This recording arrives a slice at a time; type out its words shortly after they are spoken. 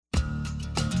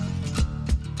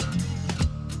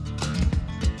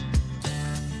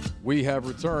We have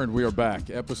returned. We are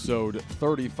back. Episode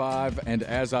 35, and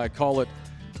as I call it,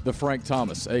 the Frank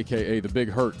Thomas, a.k.a. the Big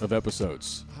Hurt of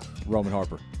episodes. Roman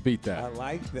Harper. Beat that. I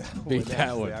like that one. Beat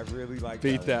that one. I really like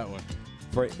Beat that one.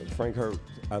 Frank Hurt.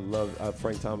 I love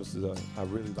Frank Thomas. I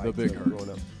really like the Big Hurt. Growing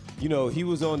up. You know, he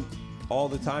was on all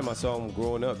the time. I saw him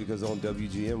growing up because on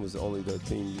WGN was only the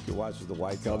team you could watch was the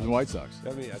White Sox. Cubs and White Sox.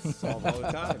 I mean, I saw him all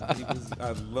the time.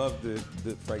 I love the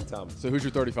Frank Thomas. So who's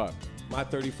your 35? My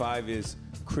 35 is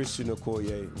Christian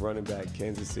Okoye, running back,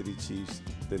 Kansas City Chiefs,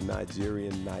 the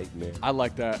Nigerian Nightmare. I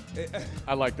like that.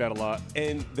 I like that a lot.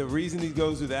 And the reason he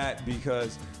goes with that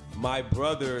because my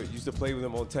brother used to play with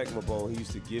him on Tecmo Bowl. He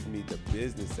used to give me the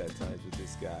business at times with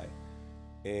this guy.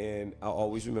 And I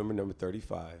always remember number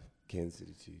 35, Kansas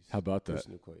City Chiefs. How about that?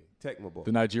 Christian Okoye, Tecmo Bowl.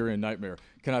 The Nigerian Nightmare.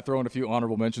 Can I throw in a few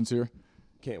honorable mentions here?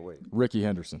 Can't wait. Ricky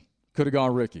Henderson. Could have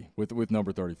gone Ricky with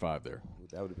number 35 there.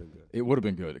 That would have been good. It would have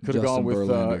been good. It could have Justin gone with.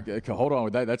 Verlander. Hold on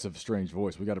with that. That's a strange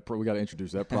voice. We got to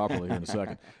introduce that properly here in a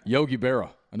second. Yogi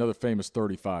Berra, another famous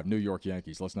 35, New York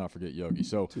Yankees. Let's not forget Yogi.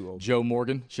 So Joe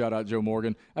Morgan, shout out Joe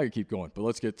Morgan. I could keep going, but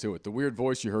let's get to it. The weird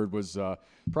voice you heard was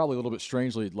probably a little bit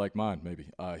strangely like mine. Maybe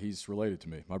he's related to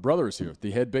me. My brother is here,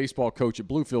 the head baseball coach at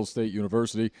Bluefield State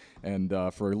University, and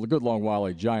for a good long while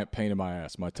a giant pain in my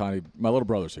ass. My little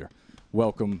brother's here.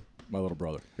 Welcome. My little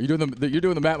brother. Are you doing you're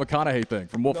doing the Matt McConaughey thing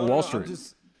from Wolf of Wall Street?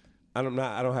 I don't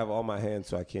have all my hands,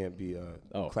 so I can't be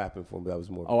clapping for him. But that was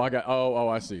more.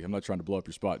 I see. I'm not trying to blow up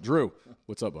your spot. Drew,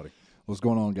 what's up, buddy? What's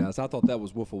going on, guys? I thought that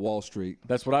was Wolf of Wall Street.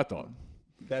 That's what I thought.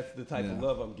 That's the type of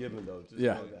love I'm giving, though. Just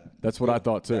yeah, know that. That's what I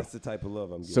thought, too. That's the type of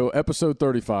love I'm giving. So episode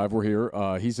 35, we're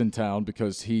here. He's in town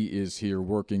because he is here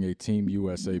working a Team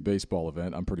USA baseball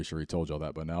event. I'm pretty sure he told y'all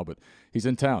that by now, but he's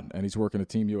in town, and he's working a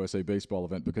Team USA baseball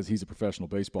event because he's a professional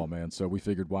baseball man. So we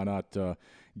figured why not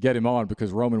get him on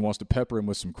because Roman wants to pepper him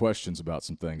with some questions about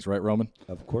some things. Right, Roman?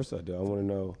 Of course I do. I want to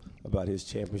know about his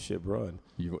championship run.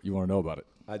 You want to know about it?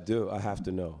 I do. I have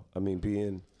to know. I mean,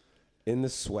 being in the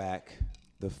SWAC,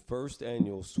 the first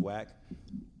annual SWAC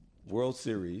World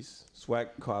Series, SWAC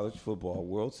College Football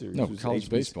World Series. No, college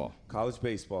baseball. College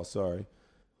baseball, sorry.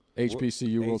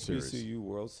 HBCU World Series. HBCU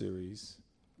World Series.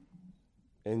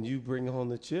 And you bring home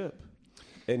the chip.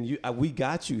 And we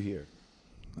got you here.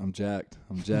 I'm jacked.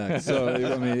 So,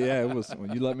 I mean, yeah, it was.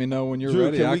 When you let me know when you're Drew,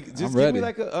 ready, I'm ready. Give me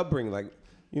like an upbringing. Like,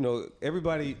 you know,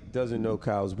 everybody doesn't know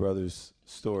Kyle's brother's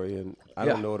story, and I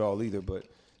don't know it all either, but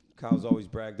Kyle's always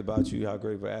bragged about you, how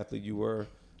great of an athlete you were,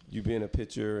 you being a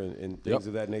pitcher and things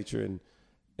of that nature.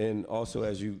 And also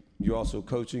as you're also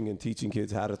coaching and teaching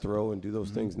kids how to throw and do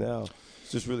those things now.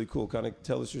 It's just really cool. Kind of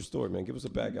tell us your story, man. Give us a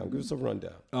background. Give us a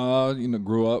rundown.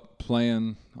 Grew up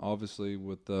playing, obviously,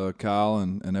 with Kyle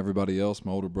and everybody else,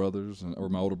 my older brothers, or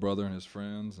my older brother and his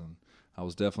friends, and I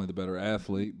was definitely the better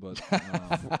athlete, but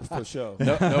for sure.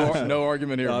 No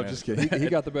argument here. No, man. I'm just kidding. He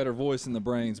got the better voice and the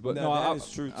brains, but that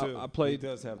is true too. I played. He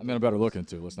does have. I mean, a better look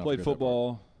into. Let's not played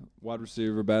football, wide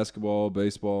receiver, basketball,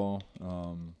 baseball.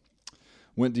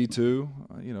 Went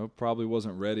D2. Probably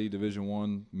wasn't ready. Division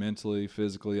I mentally,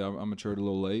 physically. I matured a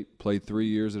little late. Played 3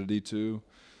 years at a D2.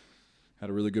 Had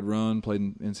a really good run. Played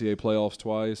in NCAA playoffs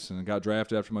twice, and got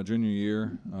drafted after my junior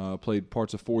year. Played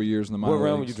parts of 4 years in the minor leagues. What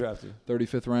round were you drafted?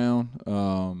 35th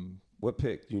round. What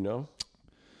pick? Do you know?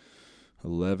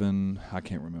 11. I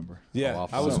can't remember. Yeah,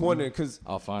 I was wondering because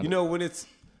I'll find it. When it's,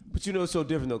 but it's so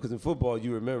different though because in football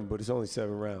you remember, but it's only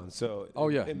 7 rounds. So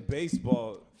in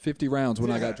baseball. 50 rounds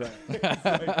when I got drafted.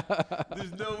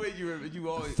 There's no way you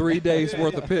always 3 days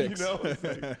worth of picks. I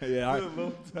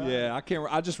can't.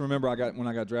 I just remember when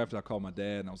I got drafted, I called my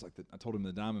dad and I was like, I told him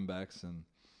the Diamondbacks, and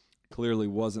clearly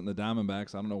wasn't the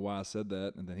Diamondbacks. I don't know why I said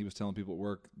that, and then he was telling people at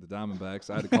work the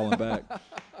Diamondbacks. I had to call him back.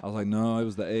 I was like, no, it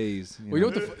was the A's. You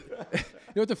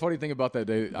know what the funny thing about that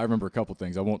day? I remember a couple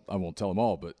things. I won't tell them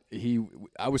all, but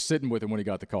I was sitting with him when he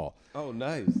got the call. Oh,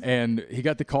 nice. And he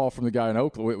got the call from the guy in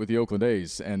Oakland with the Oakland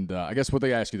A's, and I guess what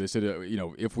they asked you, they said,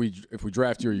 if we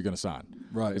draft you, are you going to sign?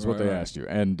 Right. Is what they asked you,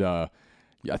 and I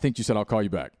think you said I'll call you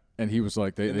back, and he was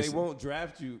like, they won't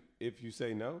draft you if you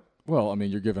say no. Well, I mean,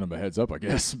 you're giving them a heads up, I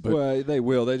guess. But well, they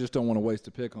will. They just don't want to waste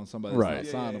a pick on somebody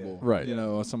that's not signable. Right.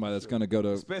 Or somebody that's going to go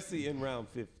to. Especially in round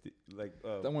 50.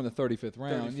 They won the 35th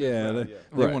round. 35th round,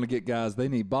 They want to get guys. They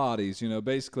need bodies.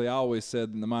 Basically, I always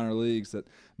said in the minor leagues that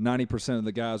 90% of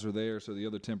the guys are there so the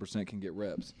other 10% can get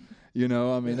reps.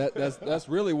 I mean, that's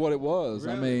really what it was.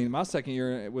 Really? I mean, my second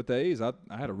year with the A's, I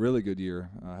had a really good year.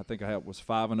 I think I was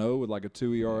 5-0 with like a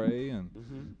 2 ERA,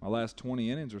 and my last 20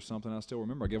 innings or something, I still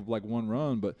remember. I gave up like 1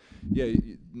 run, but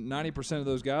 90% of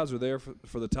those guys are there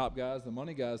for the top guys, the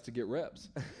money guys, to get reps.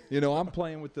 I'm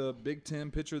playing with the Big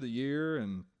Ten Pitcher of the Year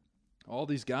and all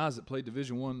these guys that play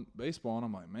Division I baseball, and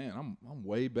I'm like, man, I'm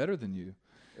way better than you.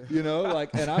 You know, like,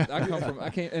 and I come from, I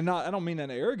can't, and I don't mean that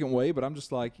in an arrogant way, but I'm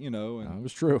just like, you know. And, it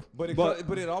was true. But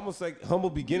it almost like humble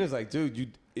beginners, like, dude, you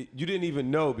didn't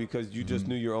even know because you just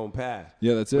knew your own path.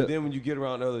 Yeah, that's it. But then when you get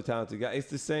around other talented guys, it's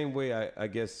the same way, I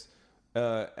guess,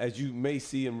 as you may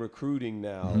see in recruiting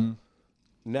now,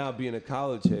 now being a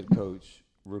college head coach,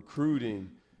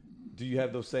 recruiting, do you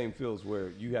have those same feels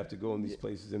where you have to go in these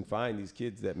places and find these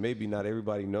kids that maybe not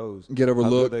everybody knows get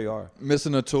overlooked, how good they are,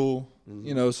 missing a tool,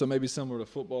 you know, so maybe similar to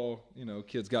football, you know,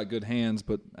 kids got good hands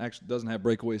but actually doesn't have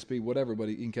breakaway speed, whatever, but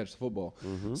he can catch the football.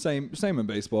 Same in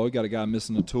baseball. You got a guy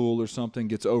missing a tool or something,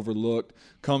 gets overlooked,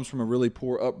 comes from a really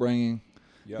poor upbringing,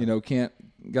 you know,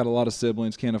 got a lot of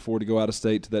siblings, can't afford to go out of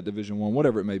state to that Division I,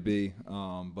 whatever it may be,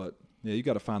 but yeah, you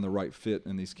got to find the right fit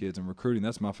in these kids, and recruiting,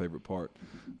 that's my favorite part.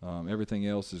 Everything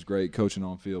else is great, coaching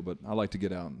on field, but I like to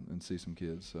get out and see some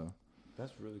kids. So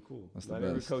that's really cool. That's not the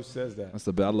every best. coach says that. That's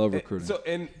the best. I love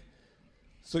recruiting.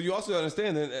 So you also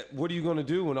understand that what are you going to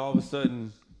do when all of a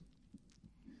sudden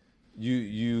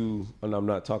you and I'm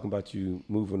not talking about you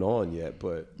moving on yet,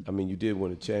 but I mean you did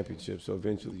win a championship, so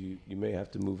eventually you may have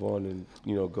to move on and,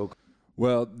 you know, go.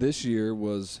 Well, this year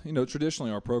was, you know,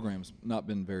 traditionally our program's not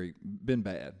been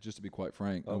bad, just to be quite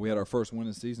frank. We had our first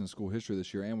winning season in school history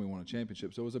this year, and we won a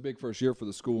championship. So it was a big first year for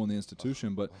the school and the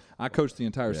institution. But I coached the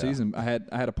entire season. I had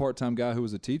a part-time guy who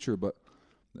was a teacher, but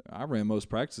I ran most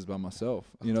practices by myself.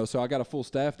 You know, so I got a full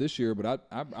staff this year, but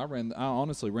I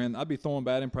honestly ran. I'd be throwing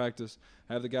bat in practice,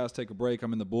 have the guys take a break.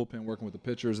 I'm in the bullpen working with the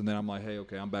pitchers, and then I'm like, hey,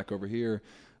 okay, I'm back over here.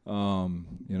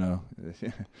 You know,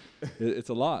 it's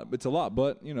a lot. It's a lot,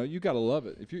 but you know, you got to love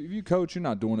it. If you coach, you're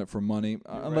not doing it for money,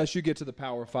 unless you get to the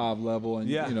Power 5 level, and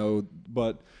you know.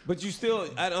 But you still,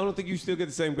 I don't think you still get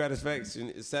the same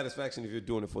satisfaction if you're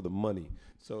doing it for the money.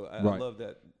 So I love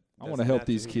that. I want to help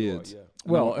these kids.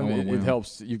 Well, I mean, it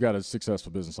helps. You've got a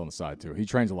successful business on the side too. He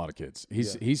trains a lot of kids.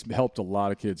 He's helped a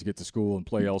lot of kids get to school and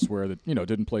play elsewhere that, you know,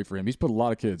 didn't play for him. He's put a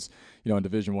lot of kids, you know, in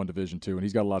Division I, Division II, and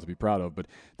he's got a lot to be proud of. But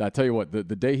I tell you what, the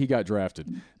day he got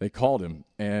drafted, they called him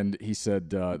and he said,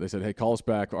 they said, hey, call us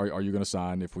back. Are you going to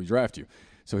sign if we draft you?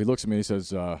 So he looks at me and he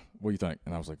says, what do you think?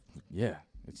 And I was like, yeah,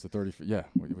 it's the 30. Yeah,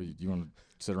 you want to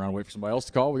sit around and wait for somebody else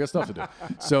to call? We got stuff to do.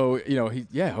 So, you know,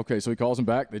 okay. So he calls him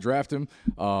back. They draft him.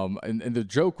 And the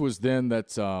joke was then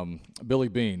that Billy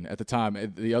Bean at the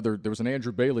time, there was an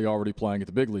Andrew Bailey already playing at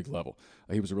the big league level.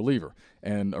 He was a reliever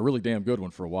and a really damn good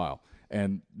one for a while.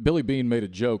 And Billy Bean made a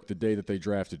joke the day that they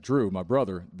drafted Drew, my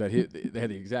brother, that they had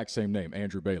the exact same name,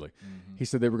 Andrew Bailey. He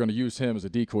said they were going to use him as a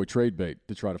decoy trade bait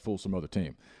to try to fool some other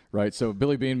team, right? So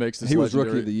Billy Bean makes this. He was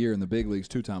Rookie of the Year in the big leagues,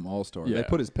 2-time All-Star. Yeah. They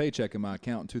put his paycheck in my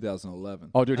account in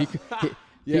 2011. Oh, dude,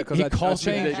 because he calls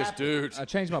me today just, dude. I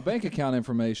changed my bank account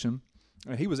information.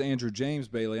 He was Andrew James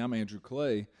Bailey. I'm Andrew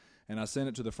Clay. And I sent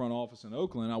it to the front office in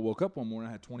Oakland. I woke up one morning,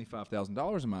 I had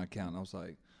 $25,000 in my account. And I was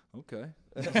like, okay.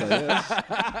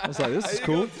 I was like, this is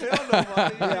cool.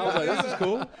 I was like, this is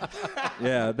cool.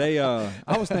 Yeah,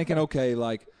 I was thinking, okay,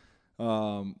 like,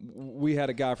 we had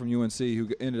a guy from UNC who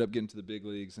ended up getting to the big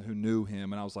leagues and who knew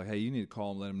him. And I was like, hey, you need to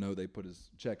call him, let him know they put his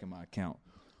check in my account.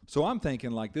 So I'm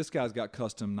thinking, like, this guy's got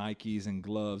custom Nikes and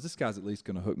gloves. This guy's at least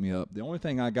going to hook me up. The only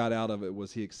thing I got out of it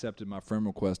was he accepted my friend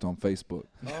request on Facebook.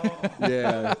 Oh.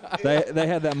 Yeah. They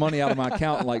had that money out of my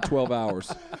account in like 12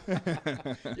 hours.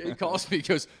 He calls me, he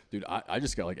goes, dude, I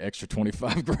just got like extra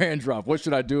 25 grand drop. What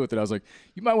should I do with it? I was like,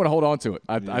 you might want to hold on to it.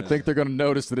 I think they're going to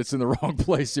notice that it's in the wrong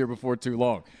place here before too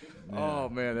long. Yeah. Oh,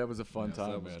 man, that was a fun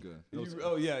time, that was man. Good.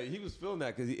 He was feeling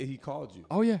that because he called you.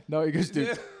 Oh, yeah. No, he goes,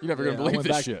 dude, you're never going to believe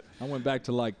this shit. I went back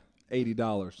to like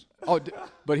 $80. Oh,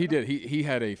 but he did. He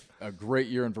had a great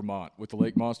year in Vermont with the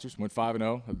Lake Monsters. Went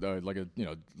 5-0, like a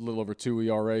little over 2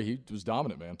 ERA. He was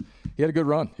dominant, man. He had a good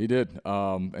run. He did,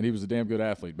 and he was a damn good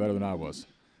athlete, better than I was.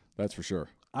 That's for sure.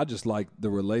 I just like the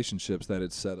relationships that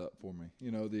it's set up for me.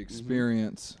 You know, the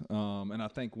experience. And I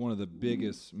think one of the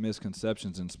biggest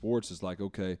misconceptions in sports is like,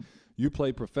 okay, you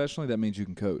play professionally, that means you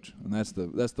can coach, and that's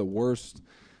the worst.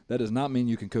 That does not mean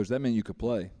you can coach. That means you could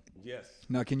play. Yes.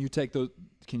 Now, can you take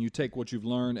what you've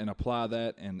learned and apply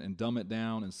that and dumb it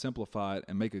down and simplify it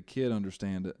and make a kid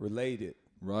understand it? Relate it.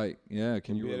 Right. Yeah.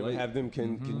 Can you relate? Have them?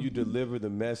 Can you deliver the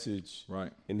message?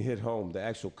 Right. And hit home the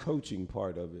actual coaching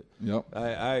part of it. Yep.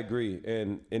 I agree.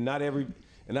 And not every.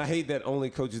 And I hate that only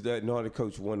coaches that know how to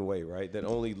coach one way, right? That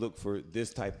only look for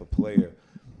this type of player,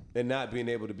 and not being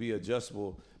able to be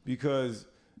adjustable, because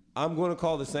I'm going to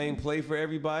call the same play for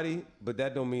everybody, but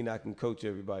that don't mean I can coach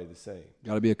everybody the same.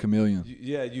 Got to be a chameleon.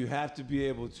 You have to be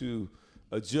able to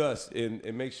adjust and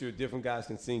make sure different guys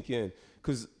can sink in.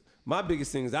 Because my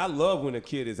biggest thing is I love when a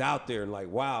kid is out there and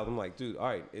like wild. I'm like, dude, all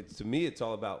right. To me, it's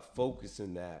all about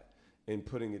focusing that and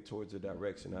putting it towards a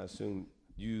direction. I assume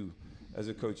you, as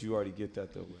a coach, you already get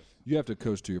that though. You have to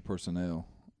coach to your personnel.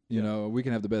 You know, we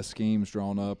can have the best schemes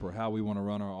drawn up or how we want to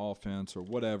run our offense or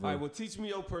whatever. All right, well, teach me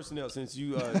your personnel since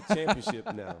you championship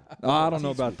now. I don't know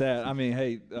about that. I mean,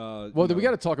 hey. Well, we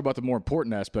got to talk about the more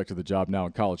important aspect of the job now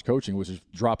in college coaching, which is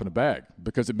dropping a bag.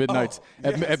 Because at midnight,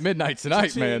 at midnight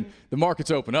tonight, man, the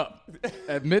markets open up.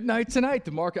 At midnight tonight,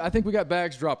 the market. I think we got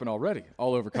bags dropping already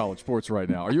all over college sports right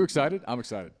now. Are you excited? I'm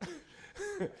excited.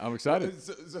 I'm excited.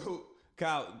 So,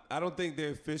 Kyle, I don't think they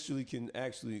officially can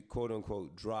actually quote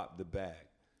unquote drop the bag.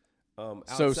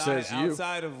 So says you.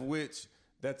 Outside of which,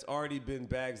 that's already been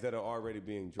bags that are already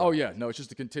being dropped. Oh, yeah. No, it's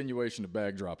just a continuation of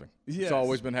bag dropping. Yes. It's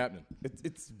always been happening.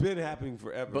 It's been happening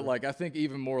forever. But, like, I think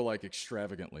even more, like,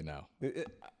 extravagantly now.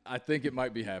 I think it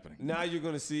might be happening. Now you're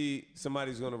going to see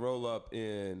somebody's going to roll up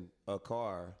in a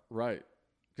car. Right.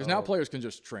 Because now players can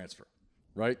just transfer,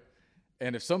 right?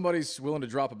 And if somebody's willing to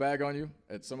drop a bag on you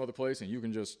at some other place and you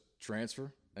can just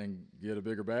transfer and get a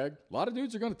bigger bag, a lot of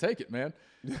dudes are going to take it, man.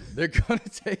 They're going to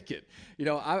take it. You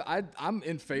know, I'm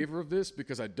in favor of this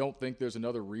because I don't think there's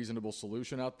another reasonable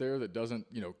solution out there that doesn't,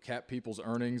 you know, cap people's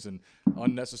earnings and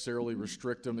unnecessarily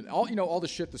restrict them. And all the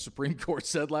shit the Supreme Court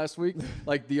said last week,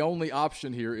 like the only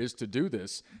option here is to do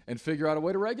this and figure out a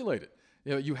way to regulate it.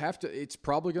 You know, you have to. It's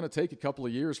probably going to take a couple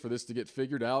of years for this to get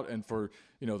figured out and for,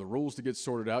 you know, the rules to get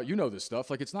sorted out. You know this stuff.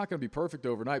 Like, it's not going to be perfect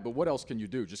overnight, but what else can you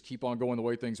do? Just keep on going the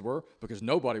way things were? Because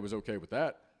nobody was okay with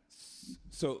that.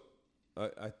 So,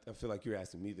 I feel like you're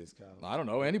asking me this, Kyle. I don't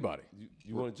know. Anybody.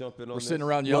 You want to jump in on this? We're sitting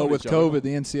around yelling with at each other. COVID,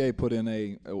 the NCAA put in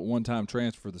a one-time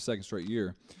transfer for the second straight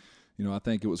year. You know, I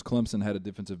think it was Clemson had a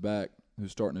defensive back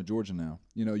who's starting at Georgia now.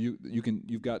 You know,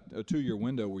 you've got a 2-year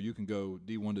window where you can go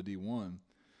D1 to D1.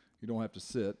 You don't have to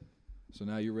sit. So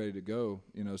now you're ready to go,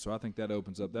 you know. So I think that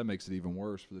opens up. That makes it even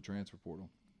worse for the transfer portal.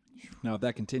 Now, if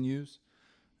that continues,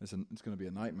 it's going to be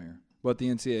a nightmare. But the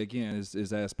NCAA again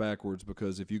is ass backwards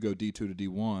because if you go D2 to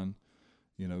D1,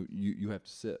 you know you have to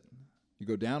sit. You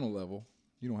go down a level,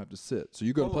 you don't have to sit. So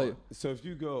you go to play. So if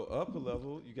you go up a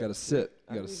level, you got to sit.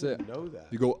 You got to sit. I didn't know that.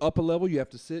 You go up a level, you have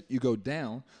to sit. You go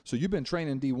down. So you've been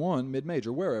training D1,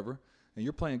 mid-major, wherever, and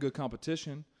you're playing good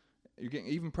competition. You're getting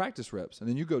even practice reps, and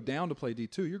then you go down to play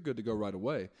D2. You're good to go right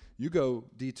away. You go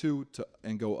D2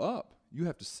 and go up. You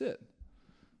have to sit.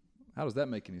 How does that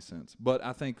make any sense? But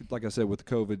I think, like I said, with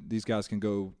the COVID, these guys can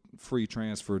go free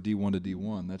transfer D1 to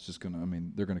D1. That's just going to. I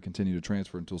mean, they're going to continue to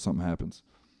transfer until something happens.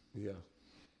 Yeah.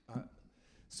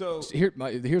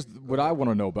 Here's what I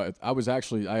want to know about.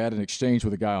 I had an exchange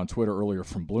with a guy on Twitter earlier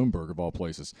from Bloomberg, of all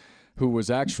places, who was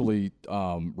actually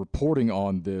reporting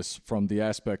on this from the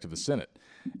aspect of the Senate.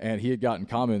 And he had gotten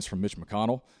comments from Mitch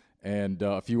McConnell and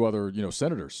a few other, you know,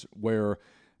 senators where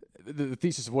the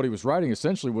thesis of what he was writing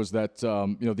essentially was that,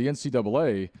 you know, the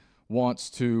NCAA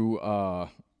wants to,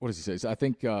 what does he say? I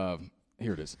think,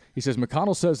 here it is. He says,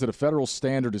 McConnell says that a federal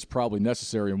standard is probably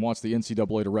necessary and wants the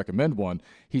NCAA to recommend one.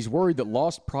 He's worried that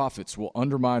lost profits will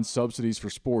undermine subsidies for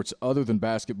sports other than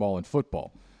basketball and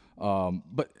football.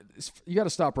 But you got to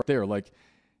stop right there. Like,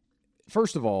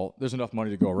 first of all, there's enough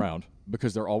money to go around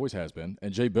because there always has been.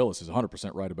 And Jay Billis is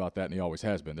 100% right about that, and he always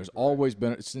has been. There's always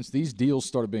been, since these deals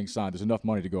started being signed, there's enough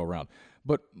money to go around.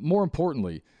 But more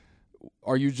importantly,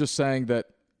 are you just saying that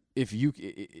if you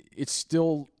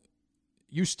still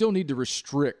need to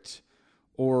restrict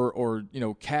or you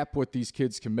know, cap what these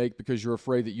kids can make because you're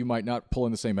afraid that you might not pull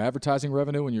in the same advertising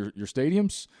revenue in your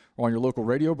stadiums or on your local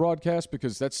radio broadcast?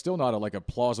 Because that's still not a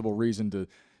plausible reason to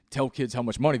tell kids how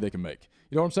much money they can make.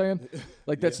 You know what I'm saying?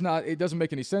 Like, that's not – it doesn't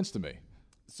make any sense to me.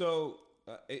 So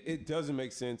it doesn't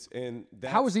make sense. And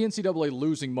how is the NCAA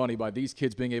losing money by these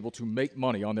kids being able to make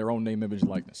money on their own name, image, and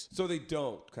likeness? So they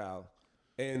don't, Kyle.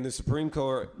 And the Supreme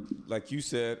Court, like you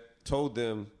said, told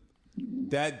them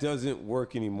that doesn't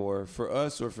work anymore for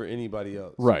us or for anybody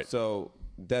else. Right. So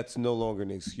that's no longer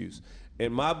an excuse.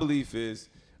 And my belief is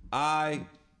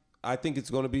I think it's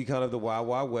going to be kind of the Wild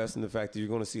Wild West in the fact that you're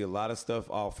going to see a lot of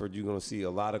stuff offered. You're going to see a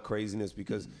lot of craziness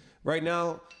because right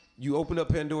now you open up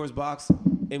Pandora's box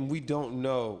and we don't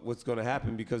know what's going to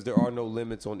happen because there are no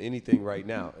limits on anything right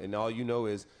now. And all you know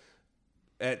is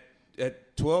at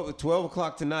 12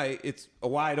 o'clock tonight, it's a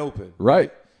wide open.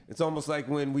 Right. It's almost like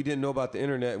when we didn't know about the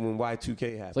internet when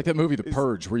Y2K happened. It's like that movie The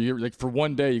Purge where you're like for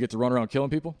one day you get to run around killing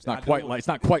people. It's not quite like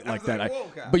that.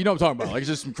 But you know what I'm talking about. Like, it's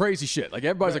just some crazy shit. Like,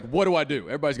 everybody's like, what do I do?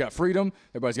 Everybody's got freedom.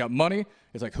 Everybody's got money.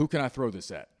 It's like, who can I throw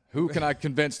this at? Who can I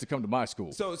convince to come to my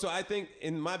school? So I think,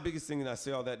 and my biggest thing, and I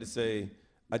say all that to say,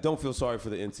 I don't feel sorry for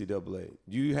the NCAA.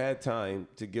 You had time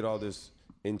to get all this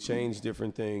and change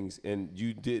different things, and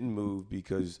you didn't move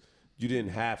because you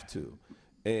didn't have to.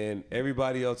 And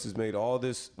everybody else has made all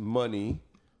this money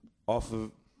off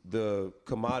of the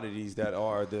commodities that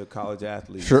are the college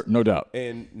athletes. Sure, no doubt.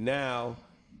 And now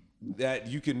that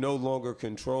you can no longer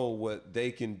control what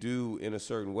they can do in a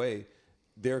certain way,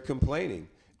 they're complaining.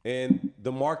 And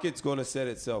the market's going to set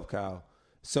itself, Kyle.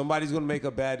 Somebody's going to make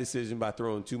a bad decision by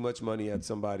throwing too much money at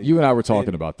somebody. You and I were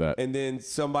talking about that. And then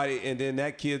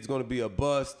that kid's going to be a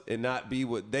bust and not be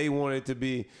what they want it to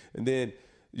be. And then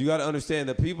you got to understand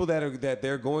the people that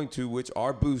they're going to, which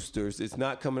are boosters, it's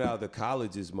not coming out of the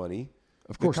college's money.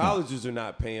 Of course the colleges are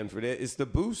not paying for that. It's the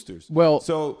boosters. Well,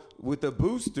 so with the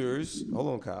boosters, hold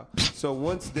on, Kyle. So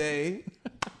once they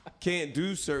can't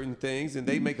do certain things and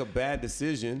they make a bad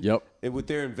decision, and with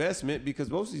their investment, because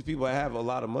most of these people have a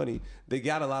lot of money, they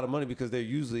got a lot of money because they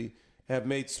usually have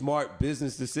made smart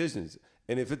business decisions.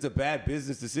 And if it's a bad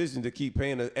business decision to keep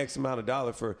paying an X amount of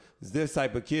dollar for this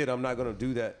type of kid, I'm not going to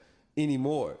do that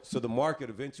anymore. So the market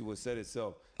eventually will set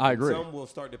itself. I agree. Some will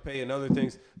start to pay in other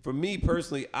things. For me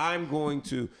personally, I'm going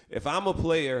to, if I'm a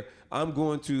player, I'm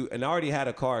going to, and I already had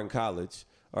a car in college,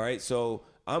 all right? So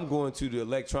I'm going to the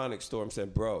electronics store. I'm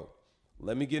saying, bro,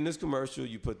 let me get in this commercial.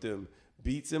 You put them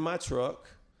beats in my truck,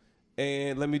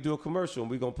 and let me do a commercial,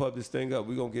 and we're going to pub this thing up.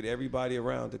 We're going to get everybody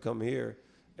around to come here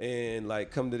and,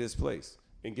 like, come to this place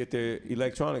and get their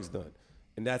electronics done.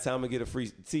 And that's how I'm going to get a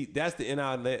free – see, that's the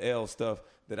NIL stuff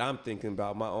that I'm thinking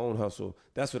about, my own hustle.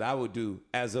 That's what I would do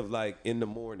as of, like, in the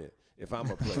morning if I'm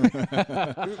a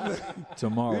player.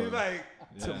 Tomorrow. Like,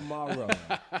 tomorrow.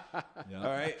 All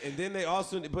right? And then they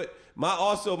also – but my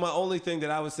only thing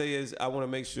that I would say is I want to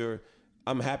make sure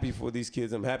I'm happy for these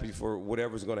kids. I'm happy for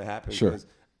whatever's going to happen. Sure. Because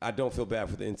I don't feel bad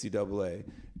for the NCAA.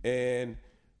 And –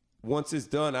 once it's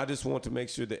done, I just want to make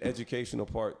sure the educational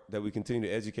part that we continue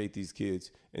to educate these kids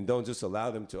and don't just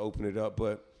allow them to open it up,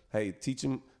 but hey, teach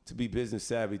them to be business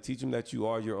savvy. Teach them that you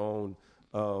are your own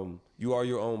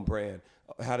brand.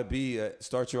 How to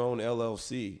start your own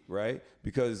LLC, right?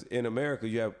 Because in America,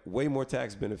 you have way more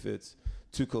tax benefits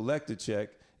to collect a check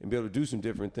and be able to do some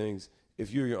different things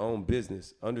if you're your own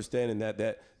business. Understanding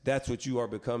that's what you are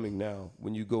becoming now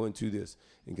when you go into this,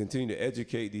 and continue to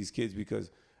educate these kids, because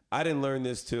I didn't learn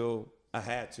this till I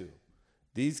had to.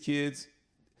 These kids,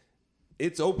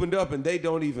 it's opened up and they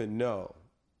don't even know,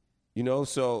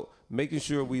 so making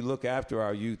sure we look after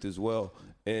our youth as well,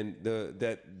 and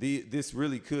this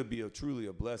really could be truly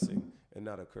a blessing and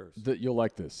not a curse. You'll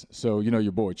like this. So,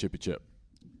 your boy, Chippy Chip.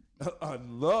 I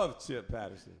love Chip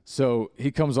Patterson. So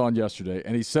he comes on yesterday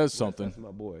and he says something. That's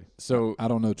my boy. So I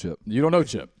don't know Chip. You don't know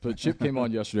Chip, but Chip came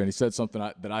on yesterday and he said something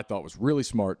that I thought was really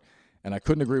smart. And I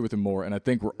couldn't agree with him more, and I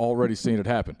think we're already seeing it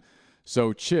happen.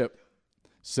 So Chip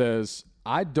says,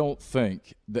 I don't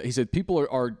think that – he said people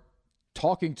are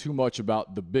talking too much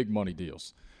about the big money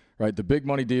deals, right? The big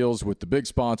money deals with the big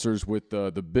sponsors, with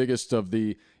the biggest of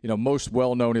the most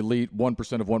well-known elite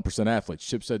 1% of 1% athletes.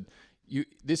 Chip said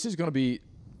this is going to be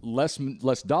less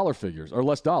dollar figures, or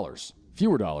less dollars,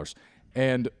 fewer dollars,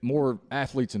 and more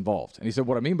athletes involved. And he said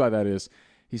what I mean by that is,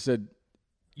 he said –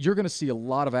 you're going to see a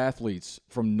lot of athletes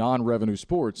from non-revenue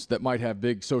sports that might have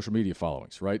big social media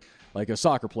followings, right? Like a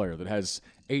soccer player that has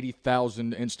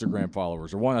 80,000 Instagram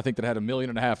followers, or one I think that had 1.5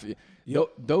 million. Yep.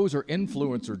 Those are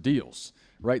influencer deals,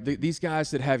 right? These guys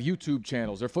that have YouTube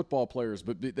channels, they're football players,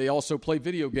 but they also play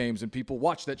video games, and people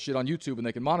watch that shit on YouTube and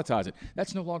they can monetize it.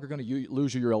 That's no longer going to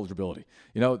lose you your eligibility.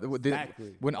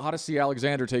 Exactly. When Odyssey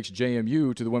Alexander takes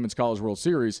JMU to the Women's College World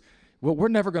Series, well, we're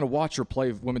never going to watch her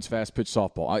play women's fast pitch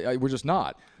softball. We're just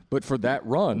not. But for that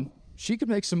run, she could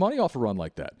make some money off a run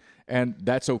like that. And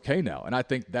that's okay now. And I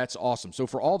think that's awesome. So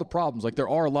for all the problems, like, there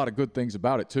are a lot of good things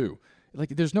about it too. Like,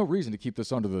 there's no reason to keep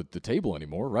this under the table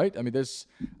anymore, right? I mean,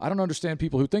 I don't understand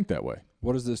people who think that way.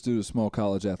 What does this do to small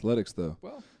college athletics, though?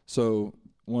 Well, so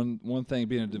one thing,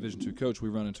 being a Division II coach, we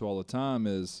run into all the time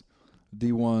is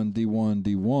D1, D1,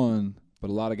 D1,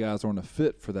 but a lot of guys aren't a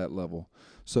fit for that level.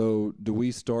 So do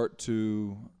we start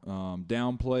to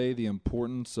downplay the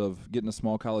importance of getting a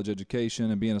small college education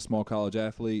and being a small college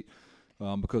athlete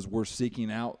because we're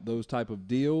seeking out those type of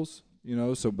deals?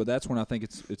 But that's when I think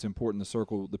it's important to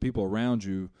circle the people around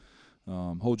you,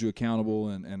 hold you accountable,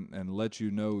 and let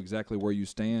you know exactly where you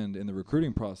stand in the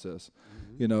recruiting process.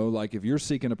 Mm-hmm. Like if you're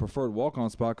seeking a preferred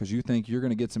walk-on spot because you think you're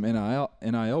going to get some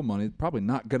NIL money, probably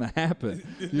not going to happen.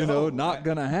 Not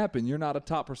going to happen. You're not a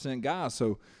top % guy.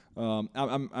 So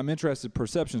I'm interested.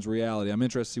 Perception's reality. I'm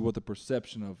interested to see what the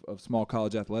perception of small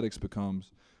college athletics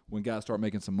becomes when guys start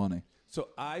making some money. So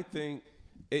I think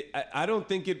I don't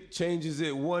think it changes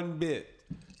it one bit.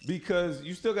 Because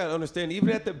you still got to understand, even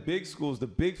at the big schools, the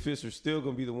big fish are still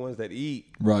going to be the ones that eat.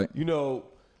 Right. You know,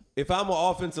 if I'm an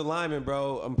offensive lineman,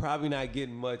 bro, I'm probably not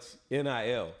getting much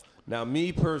NIL. Now,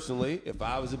 me personally, if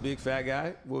I was a big fat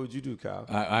guy, what would you do, Kyle?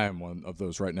 I am one of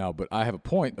those right now, but I have a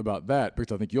point about that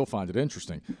because I think you'll find it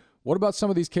interesting. What about some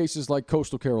of these cases like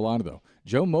Coastal Carolina, though?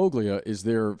 Joe Moglia is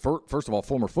their, first of all,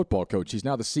 former football coach. He's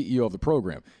now the CEO of the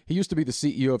program. He used to be the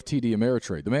CEO of TD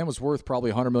Ameritrade. The man was worth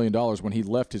probably $100 million when he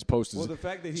left his post. Well, the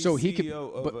fact that he's so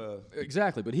CEO of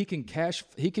exactly, but he can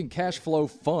cash flow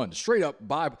fund straight up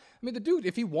buy. I mean, the dude,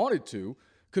 if he wanted to,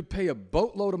 could pay a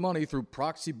boatload of money through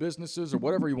proxy businesses or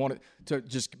whatever he wanted to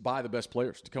just buy the best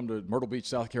players to come to Myrtle Beach,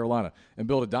 South Carolina, and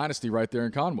build a dynasty right there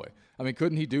in Conway. I mean,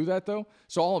 couldn't he do that, though?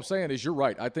 So all I'm saying is you're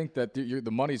right. I think that the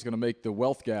money's going to make the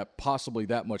wealth gap possibly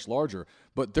that much larger.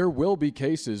 But there will be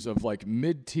cases of like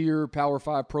mid-tier Power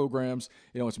 5 programs,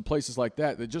 in some places like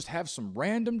that just have some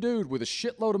random dude with a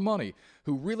shitload of money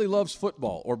who really loves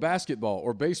football or basketball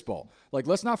or baseball. Like,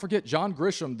 let's not forget John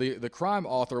Grisham, the crime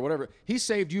author or whatever. He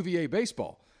saved UVA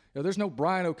baseball. There's no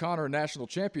Brian O'Connor national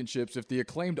championships if the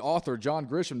acclaimed author John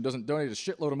Grisham doesn't donate a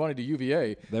shitload of money to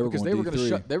UVA because they were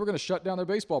going to shut down their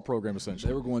baseball program essentially.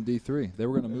 They were going D3. They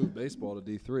were going to move baseball to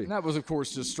D3. And that was, of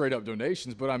course, just straight up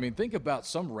donations. But I mean, think about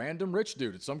some random rich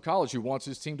dude at some college who wants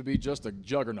his team to be just a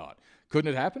juggernaut.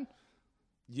 Couldn't it happen?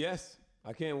 Yes,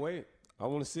 I can't wait. I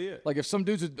want to see it. Like if some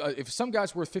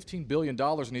guy's worth $15 billion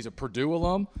and he's a Purdue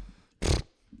alum.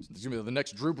 It's going to be the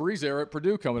next Drew Brees era at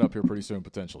Purdue coming up here pretty soon,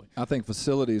 potentially. I think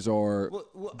facilities are.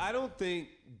 Well, I don't think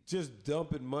just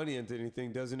dumping money into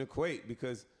anything doesn't equate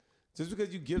because just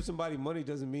because you give somebody money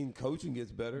doesn't mean coaching gets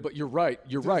better. But you're right.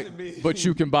 But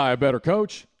you can buy a better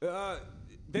coach.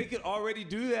 They could already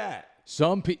do that.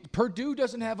 Purdue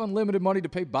doesn't have unlimited money to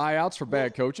pay buyouts for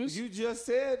bad coaches.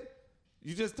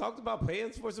 You just talked about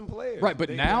paying for some players. Right, but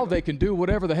now they can do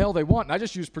whatever the hell they want. And I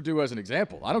just use Purdue as an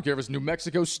example. I don't care if it's New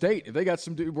Mexico State. If they got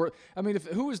some dude – I mean,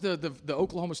 who is the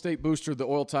Oklahoma State booster, the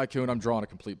oil tycoon? I'm drawing a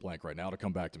complete blank right now to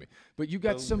come back to me. But you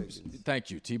got thank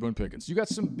you, T-Boone Pickens. You got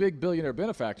some big billionaire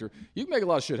benefactor. You can make a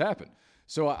lot of shit happen.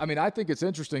 So, I mean, I think it's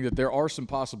interesting that there are some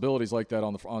possibilities like that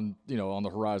on the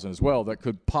horizon as well that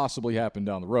could possibly happen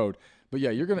down the road. But,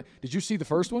 yeah, did you see the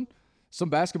first one? Some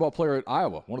basketball player at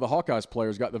Iowa, one of the Hawkeyes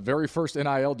players, got the very first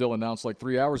NIL deal announced like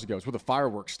 3 hours ago. It's with a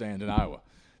fireworks stand in Iowa.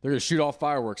 They're going to shoot off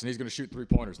fireworks, and he's going to shoot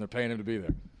three-pointers, and they're paying him to be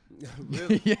there.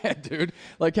 Really? Yeah, dude.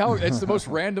 Like it's the most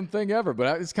random thing ever,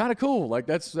 but it's kind of cool. Like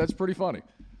that's pretty funny.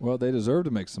 Well, they deserve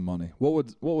to make some money. What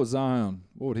would Zion?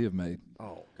 What would he have made?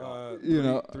 Oh, $3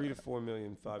 to $4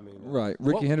 million, $5 million. Right.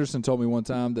 Ricky Henderson told me one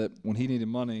time that when he needed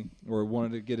money or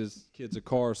wanted to get his kids a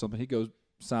car or something, he goes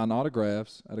sign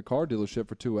autographs at a car dealership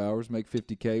for 2 hours, make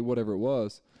 $50K, whatever it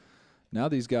was. Now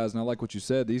these guys, and I like what you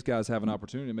said, these guys have an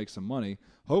opportunity to make some money.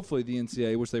 Hopefully the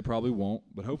NCAA, which they probably won't,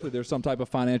 but hopefully there's some type of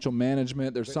financial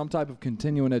management. There's some type of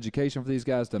continuing education for these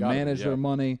guys to manage their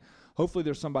money. Hopefully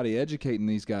there's somebody educating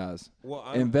these guys.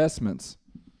 Investments.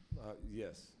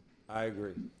 Yes, I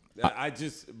agree. But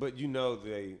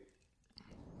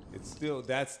it's still,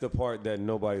 that's the part that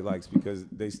nobody likes because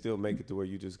they still make it to where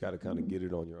you just got to kind of get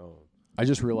it on your own. I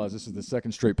just realized this is the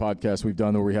second straight podcast we've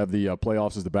done where we have the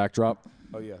playoffs as the backdrop.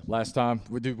 Oh, yeah. Last time,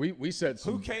 we said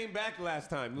who came back last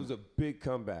time? It was a big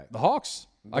comeback. The Hawks.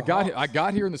 I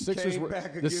got here and the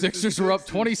Sixers were up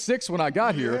 26 when I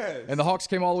got here, and the Hawks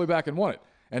came all the way back and won it.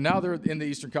 And now they're in the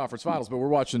Eastern Conference Finals, but we're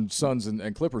watching Suns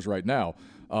and Clippers right now.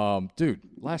 Dude,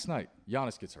 last night,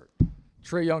 Giannis gets hurt.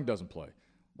 Trae Young doesn't play.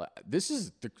 I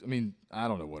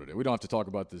don't know what it is. We don't have to talk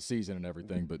about the season and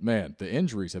everything, but, man, the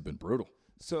injuries have been brutal.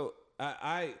 So,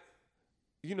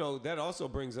 that also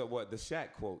brings up the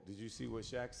Shaq quote. Did you see what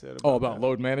Shaq said about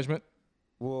load management?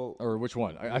 Well, or which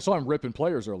one? I saw him ripping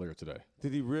players earlier today.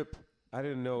 Did he rip? I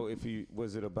didn't know if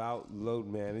was it about load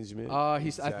management?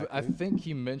 Exactly. I think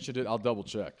he mentioned it. I'll double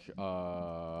check.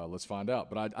 Let's find out.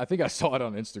 But I think I saw it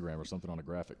on Instagram or something on a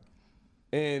graphic.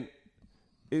 And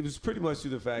it was pretty much to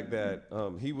the fact that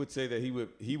he would say that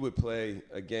he would play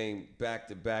a game back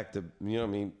to back,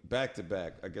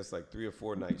 I guess like 3 or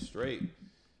 4 nights straight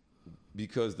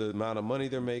because the amount of money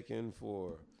they're making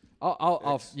for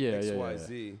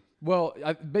XYZ. Well,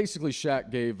 basically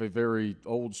Shaq gave a very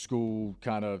old school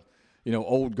kind of,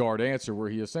 old guard answer where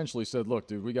he essentially said, "Look,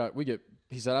 dude,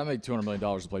 he said I made $200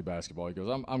 million to play basketball." He goes,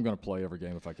 "I'm going to play every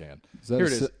game if I can." Here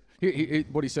it is.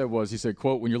 What he said was, he said,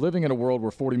 quote, "When you're living in a world where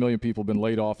 40 million people have been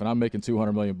laid off and I'm making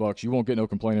 $200 million, you won't get no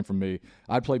complaining from me.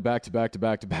 I'd play back to back to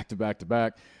back to back to back to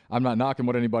back. I'm not knocking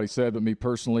what anybody said, but me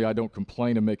personally, I don't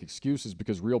complain and make excuses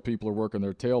because real people are working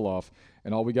their tail off,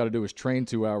 and all we got to do is train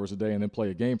 2 hours a day and then play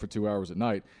a game for 2 hours at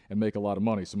night and make a lot of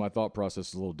money. So my thought process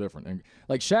is a little different." And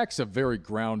like Shaq's a very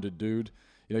grounded dude.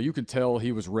 you can tell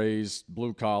he was raised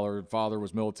blue collar, father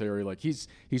was military. Like he's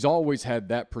always had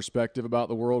that perspective about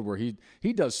the world where he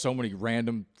does so many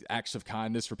random acts of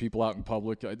kindness for people out in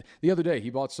public. The other day he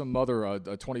bought some mother a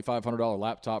 $2,500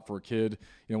 laptop for a kid.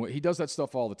 He does that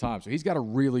stuff all the time. So he's got a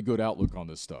really good outlook on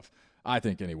this stuff, I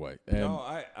think, anyway. And no,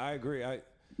 I agree.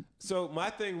 So my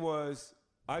thing was,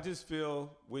 I just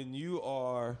feel when you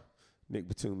are Nick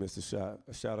Batum missed a shot.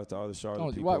 A shout out to all the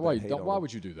Charlotte people. Why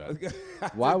would you do that?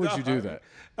 Why would you do that?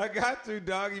 I got to,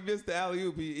 dog. He missed the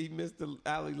alley-oop. He missed the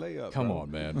alley layup. Come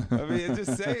on, man. I mean,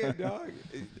 just say it, dog.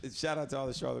 Shout out to all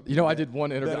the Charlotte people. I did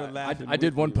one interview. I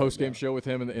did one post-game show with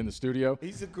him in the studio.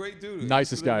 He's a great dude.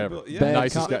 Nicest guy ever.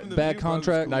 Nicest guy. Bad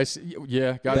contract. Nice.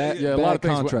 Yeah. Got bad, yeah. A bad lot of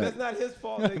things. contract. That's not his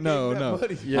fault. No.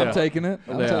 Money. Yeah. I'm taking it.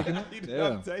 I'm Yeah. taking it.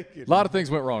 I'm taking it. A lot of things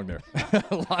went wrong there.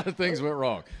 A lot of things went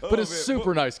wrong. But a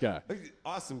super nice guy.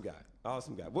 Awesome guy.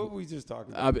 What were we just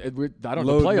talking I about? don't know.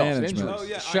 Load Playoffs, management. injuries. Oh,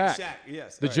 yeah. Shaq.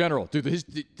 Yes. The All right. general.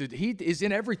 Dude, he is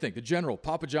in everything. The general.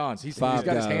 Papa John's. He's got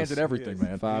his hands in everything,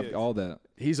 man. All that.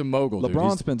 He's a mogul, dude.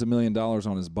 LeBron spends $1 million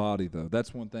on his body, though.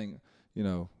 That's one thing.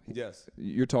 Yes.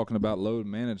 You're talking about load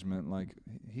management. Like,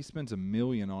 he spends $1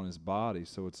 million on his body,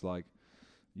 so it's like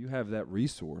you have that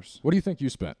resource. What do you think you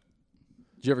spent?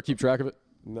 Did you ever keep track of it?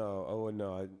 No. Oh,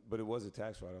 no. But it was a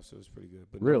tax write-off, so it was pretty good.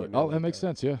 But Really? Oh, that makes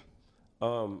sense, yeah.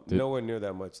 Nowhere near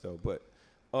that much though. But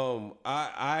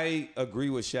I agree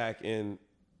with Shaq in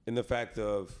the fact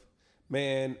of,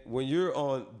 man, when you're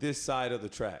on this side of the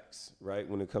tracks, right?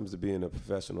 When it comes to being a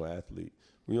professional athlete,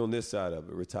 when you're on this side of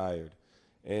it, retired,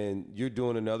 and you're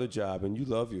doing another job and you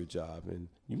love your job and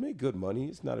you make good money.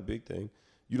 It's not a big thing.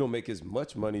 You don't make as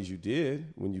much money as you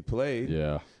did when you played.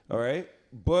 Yeah. All right.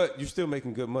 But you're still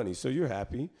making good money. So you're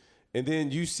happy. And then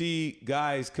you see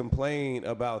guys complain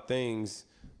about things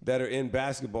that are in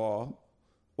basketball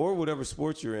or whatever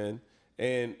sport you're in,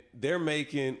 and they're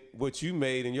making what you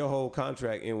made in your whole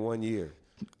contract in 1 year,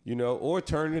 or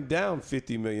turning it down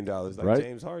 $50 million like right?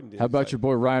 James Harden did. How about your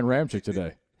boy Ryan Ramchick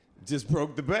today? Just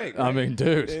broke the bank. Right? I mean,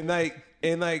 dude.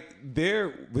 And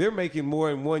they're making more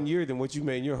in 1 year than what you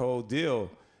made in your whole deal,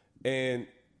 and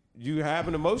you have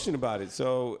an emotion about it.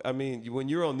 So, I mean, when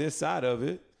you're on this side of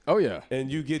it, oh, yeah. and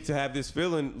you get to have this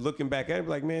feeling looking back at it,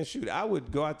 like, man, shoot, I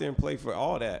would go out there and play for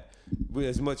all that with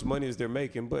as much money as they're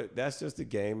making. But that's just a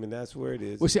game, and that's where it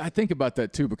is. Well, see, I think about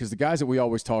that, too, because the guys that we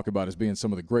always talk about as being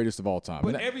some of the greatest of all time.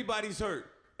 But everybody's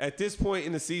hurt. At this point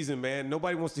in the season, man,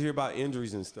 nobody wants to hear about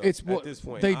injuries and stuff. At this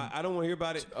point. I don't want to hear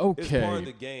about it. Okay. It's part of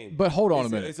the game. But hold on a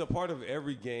minute. It's a part of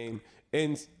every game.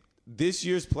 And this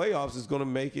year's playoffs is going to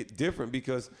make it different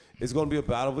because it's going to be a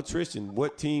battle of attrition.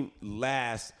 What team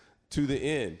lasts to the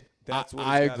end? That's what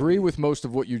I agree with most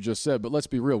of what you just said, but let's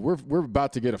be real. We're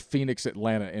about to get a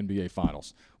Phoenix-Atlanta NBA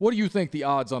Finals. What do you think the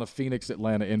odds on a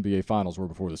Phoenix-Atlanta NBA Finals were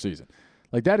before the season?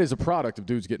 Like, that is a product of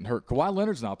dudes getting hurt. Kawhi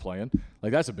Leonard's not playing.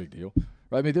 Like, that's a big deal.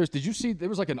 Right? I mean, did you see there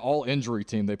was like an all-injury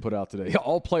team they put out today,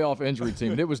 all-playoff injury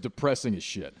team, and it was depressing as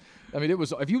shit. I mean, it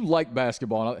was. If you like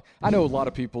basketball, I know a lot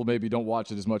of people maybe don't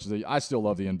watch it as much as I still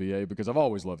love the NBA because I've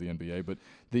always loved the NBA, but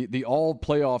the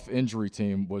all-playoff injury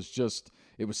team was just –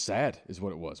 it was sad is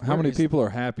what it was. How many people are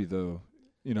happy, though,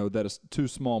 that two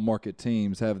small market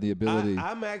teams have the ability?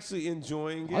 I'm actually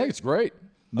enjoying it. I think it's great.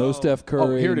 No Steph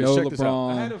Curry, here it is. no Check this out.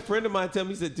 LeBron. I had a friend of mine tell me,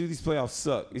 he said, dude, these playoffs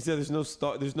suck. He said there's no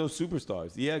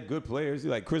superstars. Yeah, good players.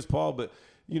 He's like Chris Paul, but,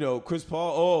 Chris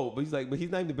Paul, but he's not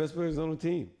even the best players on the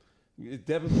team. It's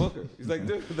Devin Booker. He's like,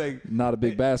 dude, not a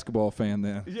big basketball fan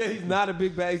then. Yeah, he's not a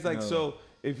big He's like, so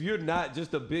if you're not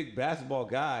just a big basketball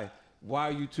guy, why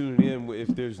are you tuning in if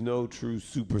there's no true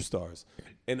superstars?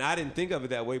 And I didn't think of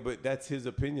it that way, but that's his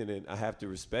opinion, and I have to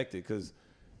respect it because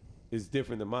it's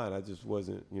different than mine. I just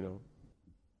wasn't,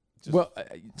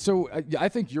 I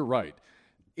think you're right.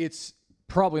 It's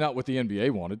probably not what the NBA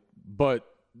wanted, but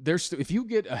if you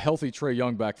get a healthy Trae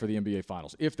Young back for the NBA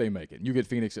Finals, if they make it, and you get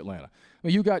Phoenix, Atlanta. I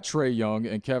mean, you got Trae Young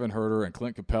and Kevin Huerter and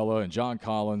Clint Capella and John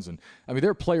Collins, and I mean, there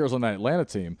are players on that Atlanta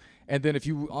team. And then if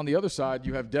you on the other side,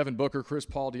 you have Devin Booker, Chris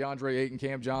Paul, DeAndre Ayton,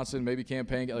 Cam Johnson, maybe Cam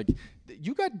Payne. Like,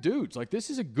 you got dudes. Like, this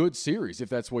is a good series if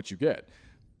that's what you get.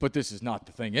 But this is not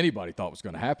the thing anybody thought was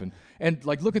going to happen. And,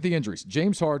 look at the injuries.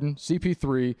 James Harden,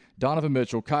 CP3, Donovan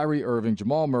Mitchell, Kyrie Irving,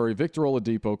 Jamal Murray, Victor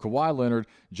Oladipo, Kawhi Leonard,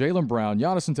 Jaylen Brown,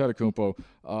 Giannis Antetokounmpo,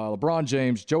 LeBron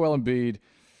James, Joel Embiid,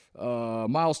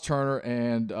 Miles Turner,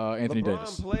 and Anthony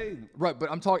Davis. Played. Right,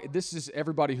 but I'm talking – this is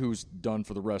everybody who's done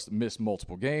for the rest, missed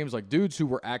multiple games, like dudes who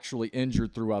were actually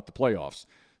injured throughout the playoffs,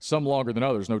 some longer than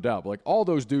others, no doubt. But, like, all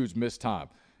those dudes missed time,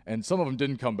 and some of them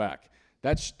didn't come back.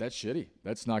 That's shitty.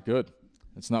 That's not good.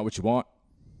 That's not what you want.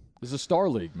 This is a star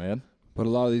league, man. But a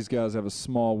lot of these guys have a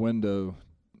small window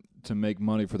to make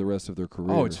money for the rest of their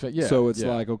career. Oh, it's yeah. So it's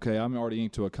yeah. like, okay, I'm already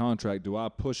into a contract. Do I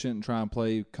push it and try and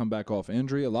play, come back off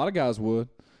injury? A lot of guys would.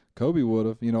 Kobe would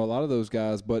have. You know, a lot of those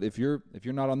guys. But if you're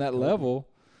not on that level,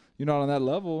 you're not on that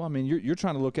level. I mean, you're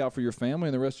trying to look out for your family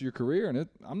and the rest of your career. And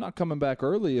I'm not coming back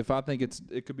early if I think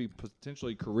it could be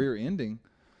potentially career ending.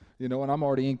 You know, and I'm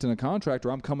already inked in a contract,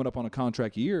 or I'm coming up on a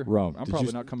contract year. Rome, I'm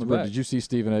probably not coming back. Did you see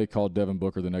Stephen A. called Devin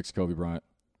Booker the next Kobe Bryant?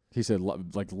 He said,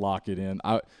 like, lock it in.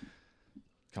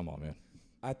 Come on, man.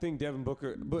 I think Devin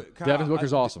Booker, but Kyle, Devin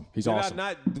Booker's awesome. He's awesome.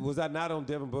 Was I not on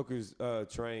Devin Booker's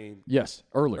train? Yes,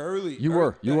 early. You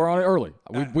were on it early.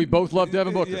 We both love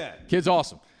Devin Booker. Yeah. Kid's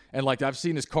awesome. And like I've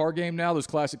seen his car game now, those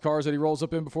classic cars that he rolls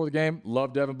up in before the game.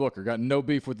 Love Devin Booker. Got no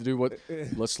beef with the dude.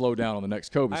 Let's slow down on the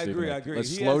next Kobe. I Stephen. agree. Let's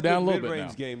He slow has down a good little bit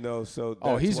now. Game though, so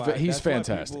He's that's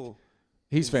fantastic. Why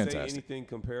He's can fantastic. Say anything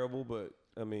comparable, but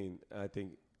I mean, I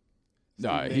think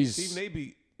Steve may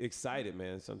be excited,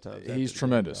 man. Sometimes he's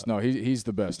tremendous. No, he's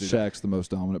the best. Dude. Shaq's the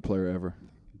most dominant player ever.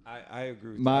 I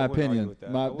agree. My opinion.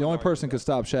 The only person could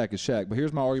stop Shaq is Shaq. But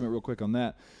here's my argument real quick on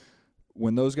that.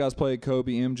 When those guys played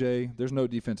Kobe, MJ, there's no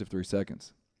defensive 3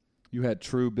 seconds. You had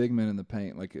true big men in the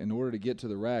paint. Like, in order to get to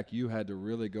the rack, you had to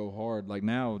really go hard. Like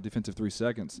now, defensive 3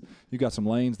 seconds. You got some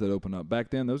lanes that open up. Back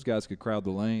then, those guys could crowd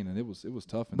the lane, and it was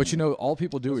tough. But you know, all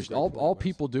people do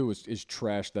is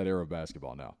trash that era of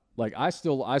basketball now. Like I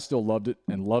still loved it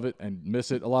and love it and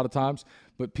miss it a lot of times.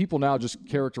 But people now just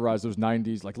characterize those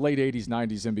 90s, like late 80s,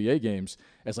 90s NBA games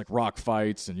as like rock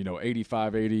fights and,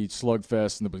 85-80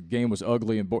 slugfest, and the game was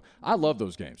ugly and boring. I love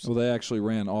those games. Well, they actually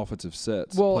ran offensive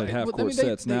sets, played half-court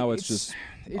sets. Now it's just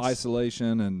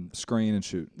isolation and screen and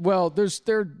shoot. Well, there's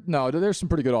some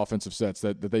pretty good offensive sets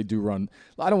that they do run.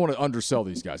 I don't want to undersell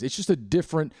these guys. It's just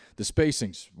the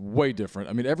spacing's way different.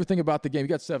 I mean, everything about the game, you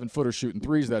got 7-footers shooting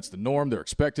threes. That's the norm. They're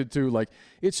expected to. Like,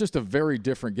 it's just a very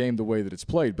different game the way that it's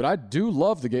played. But I do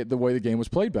love the way the game was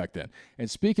played back then.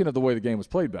 And speaking of the way the game was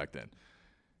played back then,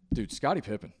 dude, Scottie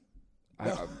Pippen.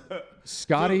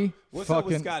 Scottie, what's up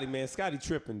with Scottie, man? Scottie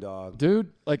tripping, dog.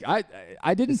 Dude, like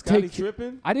I didn't Scottie take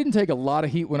tripping? I didn't take a lot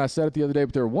of heat when I said it the other day,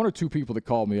 but there were 1 or 2 people that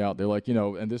called me out. They're like,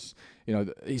 and this,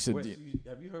 he said,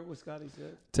 have you heard what Scottie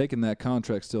said? Taking that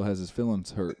contract still has his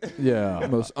feelings hurt. Yeah,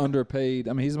 most underpaid.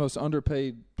 I mean, he's the most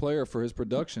underpaid player for his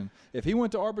production. If he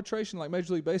went to arbitration like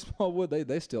Major League Baseball would,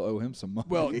 they still owe him some money.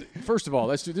 Well, first of all,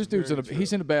 this dude's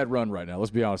he's in a bad run right now. Let's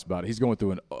be honest about it. He's going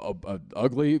through an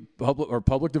ugly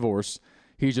public divorce.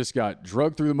 He just got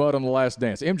drugged through the mud on The Last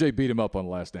Dance. MJ beat him up on The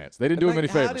Last Dance. They didn't do him any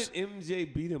favors. How did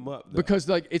MJ beat him up, though? Because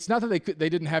it's not that they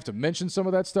didn't have to mention some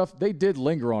of that stuff. They did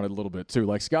linger on it a little bit too.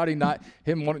 Like Scottie, not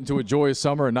him wanting to enjoy his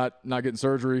summer and not getting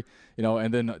surgery,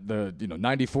 and then the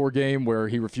 94 game where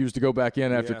he refused to go back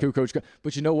in after Kukoc.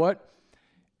 But you know what?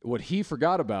 What he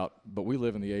forgot about, but we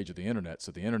live in the age of the internet,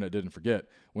 so the internet didn't forget.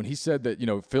 When he said that,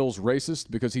 Phil's racist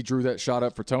because he drew that shot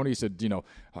up for Tony, he said,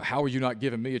 how are you not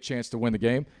giving me a chance to win the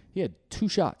game? He had 2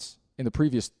 shots in the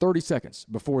previous 30 seconds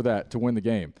before that to win the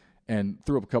game and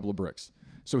threw up a couple of bricks.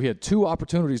 So he had 2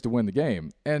 opportunities to win the game,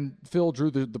 and Phil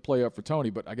drew the play up for Tony,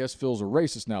 but I guess Phil's a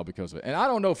racist now because of it. And I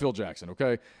don't know Phil Jackson,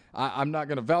 okay? I'm not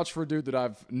going to vouch for a dude that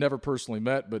I've never personally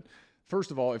met, but first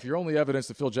of all, if your only evidence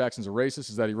that Phil Jackson's a racist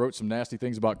is that he wrote some nasty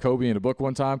things about Kobe in a book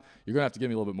one time, you're going to have to give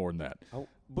me a little bit more than that.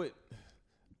 But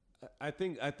I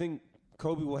think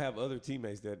Kobe will have other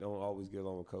teammates that don't always get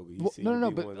along with Kobe.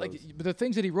 But the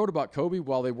things that he wrote about Kobe,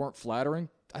 while they weren't flattering,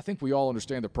 I think we all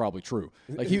understand they're probably true.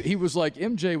 Like he was like,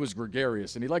 MJ was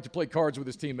gregarious and he liked to play cards with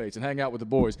his teammates and hang out with the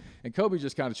boys, and Kobe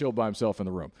just kind of chilled by himself in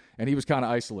the room, and he was kind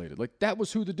of isolated. Like that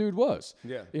was who the dude was.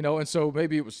 Yeah. And so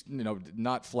maybe it was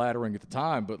not flattering at the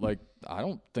time, but like I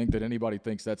don't think that anybody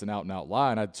thinks that's an out and out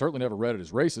lie, and I'd certainly never read it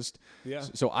as racist. Yeah.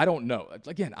 So I don't know.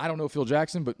 Again, I don't know Phil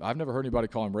Jackson, but I've never heard anybody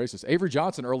call him racist. Avery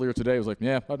Johnson earlier today was like,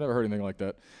 yeah, I've never heard anything like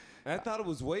that. I thought it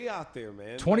was way out there,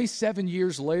 man. 27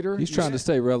 years later, he's trying to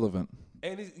stay relevant.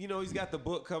 And he's got the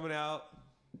book coming out,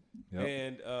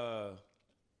 and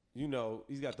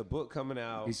he's got the book coming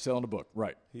out. He's selling a book,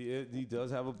 right? He does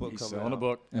have a book coming out. He's selling a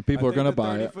book, and people are going to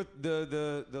buy it.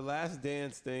 The Last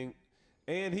Dance thing,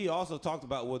 and he also talked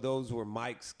about those were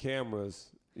Mike's cameras,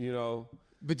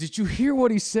 But did you hear what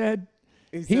he said?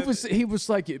 He was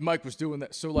like Mike was doing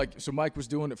that. So Mike was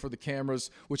doing it for the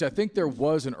cameras, which I think there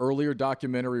was an earlier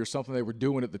documentary or something they were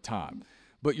doing at the time.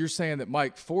 But you're saying that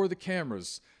Mike, for the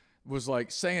cameras, was like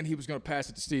saying he was going to pass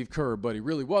it to Steve Kerr, but he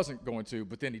really wasn't going to,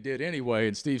 but then he did anyway,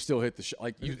 and Steve still hit the shot.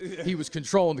 Like he was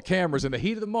controlling the cameras in the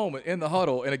heat of the moment in the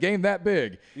huddle in a game that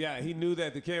big. Yeah, he knew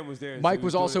that the camera was there. Mike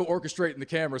was also orchestrating the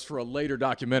cameras for a later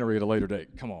documentary at a later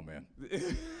date. Come on, man.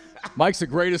 Mike's the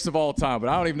greatest of all time, but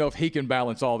I don't even know if he can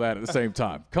balance all that at the same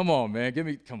time. Come on, man.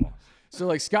 Come on. So,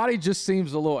 like, Scotty just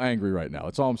seems a little angry right now.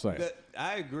 That's all I'm saying.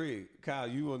 I agree, Kyle.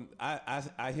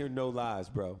 I hear no lies,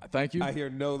 bro. Thank you. I hear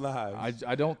no lies.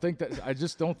 I don't think that. I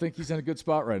just don't think he's in a good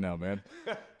spot right now, man.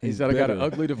 He's got an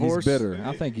ugly divorce. He's bitter.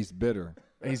 I think he's bitter.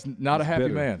 He's not a happy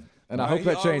man, and I hope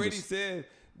that changes. He already said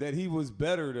that he was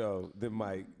better though than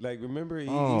Mike. Like, remember,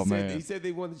 he said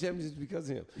they won the championship because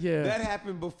of him. Yeah, that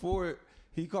happened before.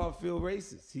 He called Phil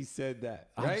racist. He said that,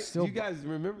 right? You guys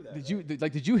remember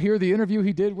that? Did you hear the interview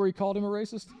he did where he called him a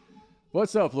racist?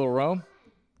 What's up, little Rome?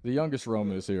 The youngest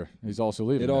Rome is here. He's also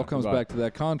leaving. It all comes back to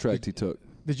that contract he took.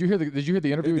 Did you hear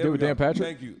the interview he did with Dan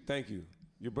Patrick? Thank you.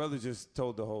 Your brother just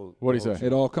told the whole. What did he say?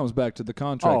 It all comes back to the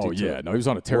contract. Oh yeah, no, he was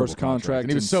on a terrible contract,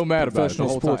 and he was so mad about it the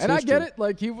whole time. And I get it,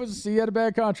 like he had a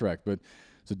bad contract, but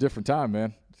it's a different time,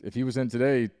 man. If he was in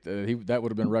today, that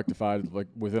would have been rectified like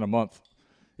within a month.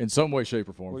 In some way, shape,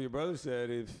 or form. Well, your brother said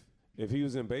if he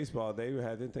was in baseball, they would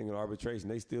have them thinking arbitration.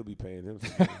 They still be paying him.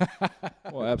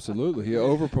 Well, absolutely. He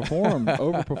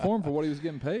overperformed for what he was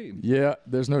getting paid. Yeah,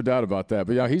 there's no doubt about that.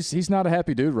 But yeah, he's not a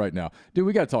happy dude right now. Dude,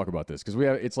 we got to talk about this because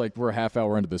it's like we're a half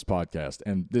hour into this podcast,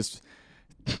 and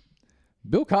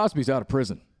Bill Cosby's out of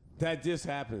prison. That just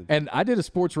happened. And I did a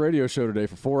sports radio show today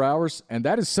for 4 hours, and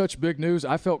that is such big news.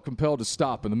 I felt compelled to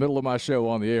stop in the middle of my show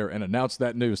on the air and announce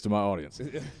that news to my audience.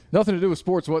 Nothing to do with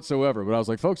sports whatsoever, but I was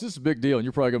like, folks, this is a big deal, and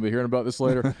you're probably going to be hearing about this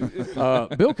later.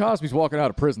 Bill Cosby's walking out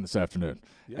of prison this afternoon,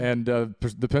 and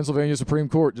the Pennsylvania Supreme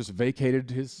Court just vacated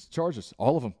his charges,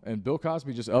 all of them. And Bill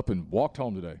Cosby just up and walked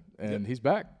home today, and he's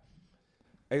back.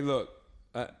 Hey, look.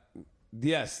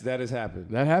 Yes, that has happened.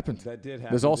 That happened. That did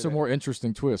happen. There's also more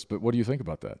interesting twists, but what do you think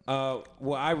about that?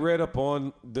 Well, I read up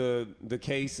on the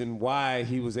case and why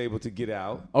he was able to get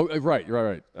out. Oh, right.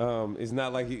 It's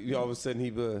not like all of a sudden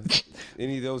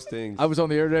any of those things. I was on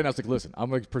the air today and I was like, listen, I'm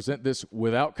going to present this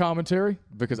without commentary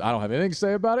because I don't have anything to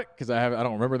say about it because I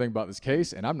don't remember anything about this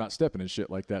case and I'm not stepping in shit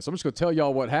like that. So I'm just going to tell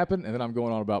y'all what happened and then I'm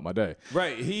going on about my day.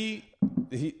 Right. He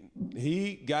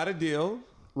got a deal.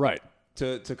 Right.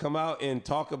 To come out and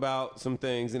talk about some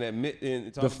things and admit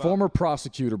and talk the former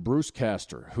prosecutor Bruce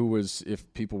Castor, who was,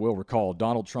 if people will recall,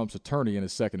 Donald Trump's attorney in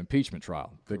his second impeachment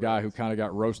trial, the guy who kind of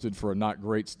got roasted for a not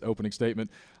great opening statement.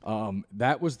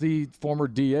 That was the former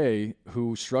DA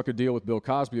who struck a deal with Bill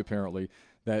Cosby, apparently,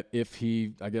 that if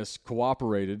he, I guess,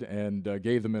 cooperated and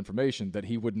gave them information, that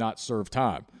he would not serve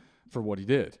time for what he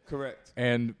did. Correct.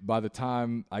 And by the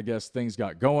time, I guess, things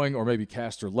got going, or maybe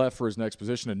Castor left for his next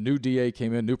position, a new DA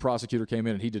came in, new prosecutor came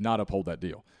in, and he did not uphold that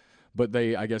deal. But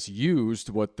they, I guess, used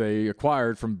what they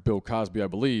acquired from Bill Cosby, I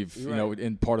believe, right,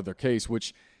 in part of their case,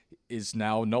 which is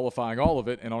now nullifying all of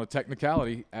it. And on a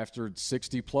technicality, after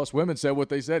 60-plus women said what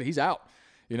they said, he's out.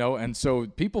 And so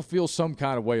people feel some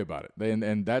kind of way about it.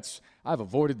 And that's, I've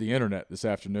avoided the internet this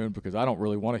afternoon because I don't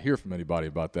really want to hear from anybody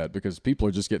about that because people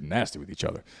are just getting nasty with each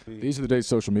other. These are the days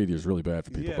social media is really bad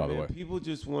for people, by the way. People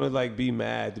just want to be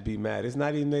mad to be mad. It's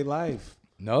not even their life.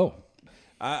 No.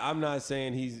 I'm not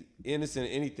saying he's innocent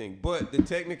of anything, but the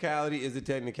technicality is the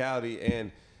technicality,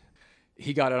 and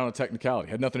he got it on a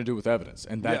technicality. Had nothing to do with evidence.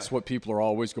 And that's what people are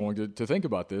always going to think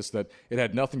about this, that it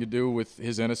had nothing to do with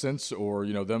his innocence or,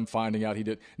 them finding out he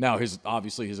did. Now,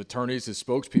 obviously his attorneys, his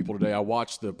spokespeople today, I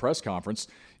watched the press conference,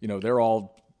 they're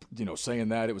all, saying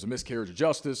that it was a miscarriage of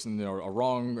justice and, a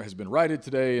wrong has been righted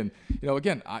today. And,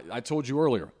 again, I told you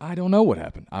earlier, I don't know what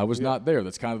happened. I was not there.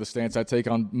 That's kind of the stance I take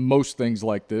on most things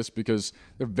like this because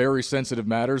they're very sensitive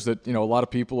matters that, a lot of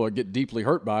people get deeply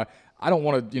hurt by. I don't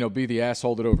want to, be the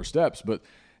asshole that oversteps, but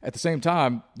at the same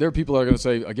time, there are people that are going to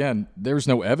say, again, there's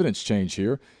no evidence change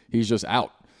here. He's just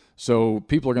out. So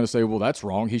people are going to say, well, that's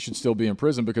wrong. He should still be in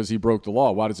prison because he broke the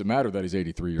law. Why does it matter that he's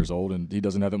 83 years old and he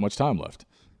doesn't have that much time left?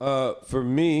 For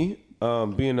me,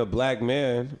 being a black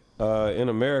man in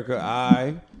America,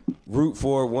 I root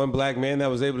for one black man that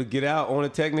was able to get out on a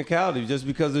technicality just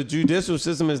because the judicial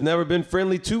system has never been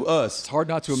friendly to us. It's hard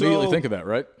not to immediately think of that,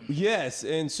 right? Yes,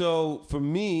 and so for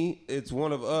me, it's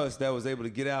one of us that was able to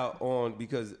get out on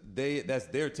because that's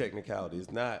their technicality.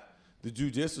 It's not the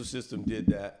judicial system did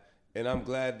that, and I'm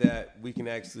glad that we can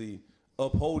actually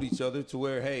uphold each other to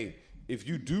where, hey, if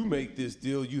you do make this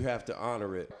deal, you have to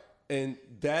honor it. And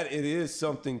that it is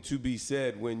something to be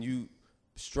said when you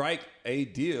strike a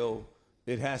deal,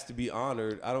 it has to be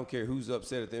honored. I don't care who's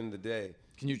upset at the end of the day.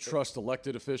 Can you trust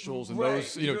elected officials and Right.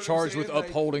 those, You know charged what I'm with saying?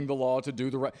 upholding the law to do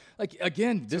the right? Like,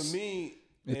 again, this To me,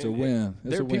 It's a win. It's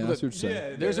there a are win. people That's that- what you're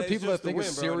saying. There's it's people that just a think a win,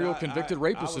 bro. serial And convicted I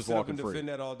rapist will is sit up walking and free. defend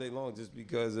that all day long just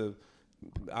because of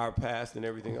our past and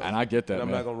everything else. And I get that, and I'm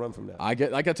man. not gonna run from that.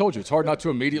 Like I told you, it's hard not to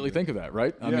immediately think of that,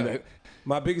 right? I mean,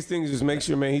 my biggest thing is just make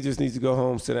sure, man, he just needs to go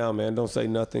home, sit down, man. Don't say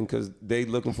nothing because they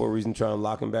looking for a reason to try and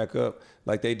lock him back up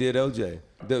like they did OJ.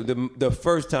 The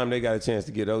first time they got a chance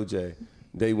to get OJ,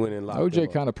 they went and locked him OJ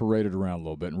up. kind of paraded around a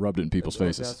little bit and rubbed it in people's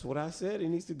faces. That's what I said. He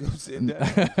needs to go sit down.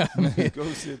 Go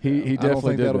sit down. He I don't definitely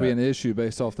think did that'll that. be an issue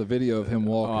based off the video of him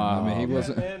walking. I mean, he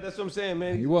wasn't. Man, that's what I'm saying,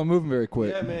 man. He wasn't moving very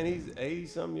quick. Yeah, man, he's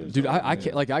 80-something years Dude, old. I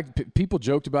can't, people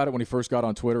joked about it when he first got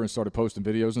on Twitter and started posting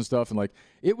videos and stuff. And like,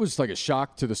 it was like a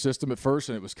shock to the system at first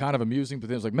and it was kind of amusing. But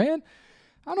then it was like, man,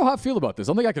 I don't know how I feel about this. I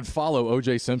don't think I can follow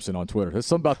O.J. Simpson on Twitter. There's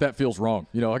something about that feels wrong.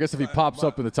 You know, I guess if he pops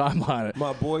up in the timeline.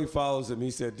 My boy follows him. He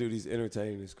said, dude, he's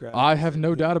entertaining as crap. I have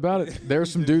no doubt about it.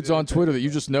 There's some dudes on Twitter that you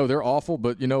just know they're awful,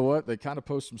 but you know what? They kind of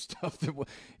post some stuff that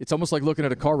it's almost like looking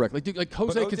at a car wreck. Like, dude, like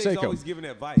Jose But OJ's Canseco. always giving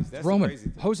advice. That's Roman, the crazy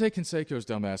thing. Jose Canseco's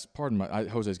dumbass. Pardon my.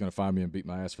 Jose's going to find me and beat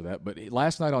my ass for that. But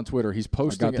last night on Twitter, he's I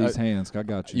posting. got these hands. I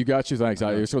got you. You got you. Thanks.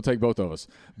 It's going to take both of us.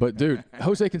 But dude,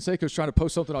 Jose Canseco's trying to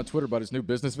post something on Twitter about his new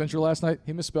business venture last night.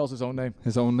 He misspells his own name.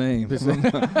 His own name.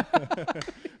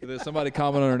 There's somebody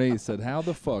comment underneath said, "How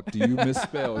the fuck do you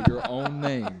misspell your own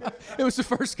name?" It was the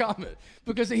first comment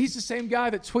because he's the same guy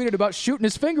that tweeted about shooting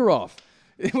his finger off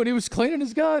when he was cleaning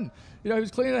his gun. You know, he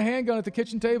was cleaning a handgun at the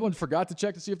kitchen table and forgot to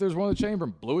check to see if there was one in the chamber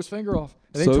and blew his finger off.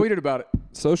 And then he tweeted about it.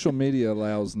 Social media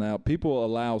people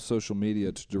allow social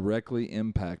media to directly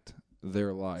impact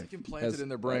their life. Implanted in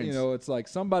their brains. You know, it's like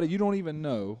somebody you don't even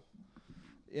know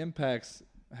impacts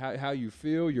how you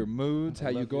feel, your moods, how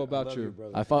you go about your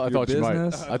I thought you might.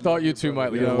 business. I thought you two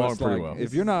might get along it's pretty like, well.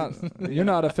 if you're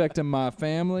not affecting my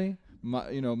family,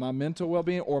 my mental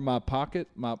well-being or my pocket,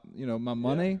 my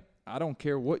money, I don't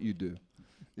care what you do.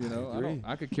 You know,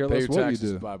 I could care Pay less your what you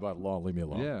taxes do. by the law. Leave me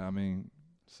alone. Yeah, I mean,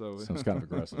 Sounds kind of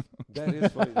aggressive. That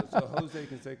is funny. So Jose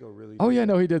Canseco really. Oh yeah,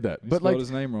 no, he did that. But spelled like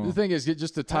his name wrong. the thing is,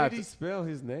 just to How type. did he spell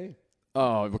his name?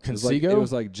 Oh, It Canseco.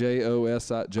 was like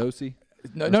Josi, Josie.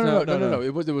 No.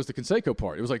 It was the Canseco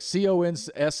part. It was like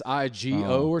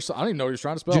CONSIGO or something. I don't even know what he was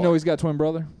trying to spell. Do you know he's got a twin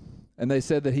brother? And they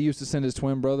said that he used to send his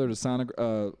twin brother to sign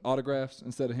autographs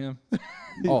instead of him.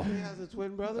 Oh, He has a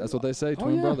twin brother. That's what they say.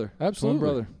 Twin yeah, brother. absolutely. Twin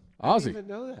brother. I didn't Ozzy. even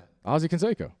know that. Ozzy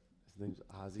Canseco. His name's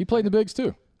Ozzy. He played in the bigs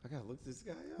too. I gotta look this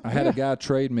guy up. I had a guy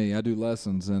trade me. I do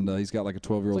lessons, and he's got like a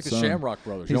 12-year-old It's like son. the Shamrock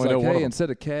Brothers. You He's only like, know one of hey, them. instead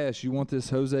of cash, you want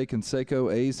this Jose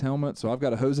Canseco A's helmet? So I've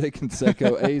got a Jose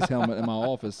Canseco A's helmet in my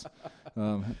office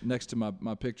next to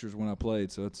my pictures when I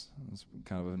played. So it's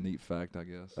kind of a neat fact, I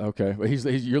guess. Okay, but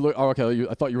okay.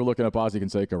 I thought you were looking up Ozzy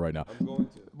Canseco right now. I'm going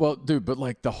to. Well, dude, but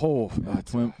like the whole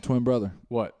Twin brother.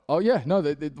 what? Oh yeah, no.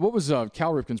 What was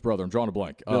Cal Ripken's brother? I'm drawing a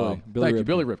blank. Billy Thank you, Ripken.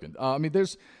 Billy Ripken. I mean,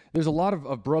 there's a lot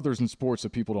of brothers in sports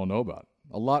that people don't know about.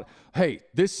 A lot. Hey,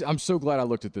 I'm so glad I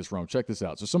looked at this, Rome. Check this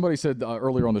out. So somebody said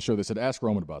earlier on the show, they said, ask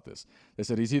Roman about this. They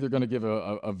said he's either going to give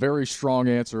a very strong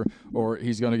answer or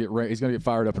he's going to get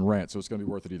fired up and rant. So it's going to be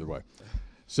worth it either way.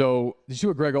 So did you see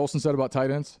what Greg Olson said about tight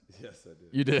ends? Yes, I did.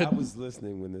 You did? I was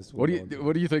listening when this. What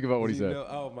do you think about what he said?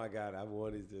 Oh my God, I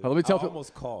wanted to. Let me tell I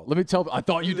almost called. Let me tell. I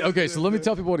thought you. Okay, so let me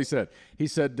tell people what he said. He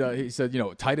said,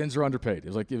 tight ends are underpaid.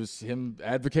 It was him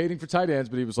advocating for tight ends,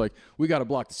 but he was like, we got to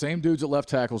block the same dudes that left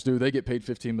tackles do. They get paid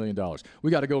 $15 million.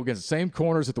 We got to go against the same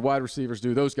corners that the wide receivers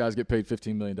do. Those guys get paid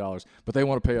 $15 million, but they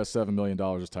want to pay us $7 million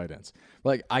as tight ends.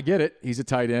 Like, I get it. He's a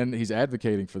tight end. He's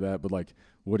advocating for that, but like,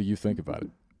 what do you think about it?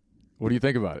 What do you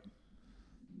think about it?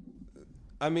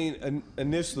 I mean,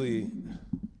 initially,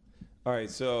 all right.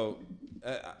 So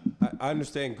I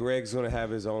understand Greg's going to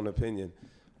have his own opinion,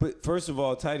 but first of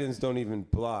all, tight ends don't even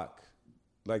block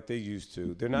like they used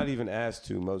to. They're not even asked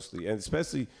to mostly, and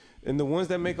especially in the ones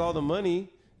that make all the money.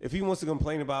 If he wants to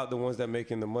complain about the ones that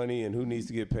making the money and who needs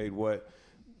to get paid what,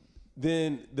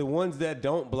 then the ones that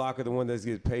don't block are the ones that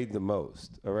get paid the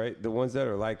most. All right, the ones that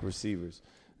are like receivers.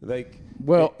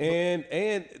 And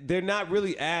they're not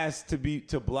really asked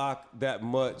to block that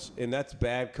much, and that's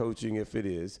bad coaching if it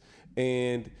is.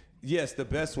 And yes, the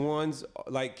best ones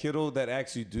like Kittle that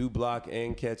actually do block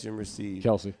and catch and receive.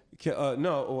 Kelsey.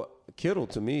 Kittle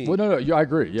to me. Well, no, I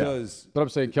agree. Yeah, does- but I'm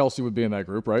saying Kelsey would be in that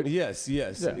group, right? Yes,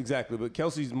 exactly. But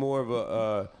Kelsey's more of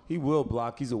a he will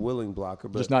block. He's a willing blocker,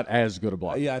 but Just not as good a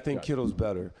blocker. yeah, I think Kittle's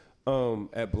better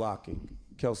at blocking.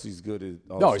 Kelsey's good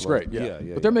at. No, he's great. Yeah.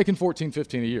 But they're making $14,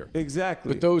 $15 a year.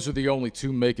 exactly. But those are the only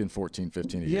two making $14,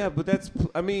 $15 a year. Yeah, but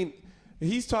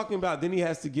he's talking about then he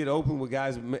has to get open with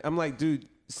guys. I'm like, dude,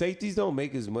 safeties don't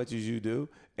make as much as you do.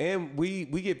 And we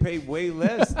get paid way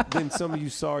less than some of you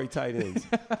sorry tight ends.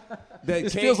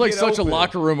 This feels like such a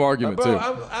locker room argument, bro,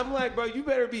 too. I'm like, bro, you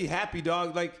better be happy,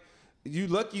 dog. Like, You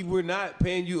lucky we're not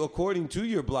paying you according to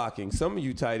your blocking. Some of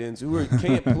you tight ends who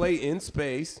can't play in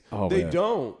space, they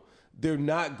don't. They're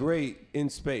not great in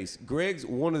space. Greg's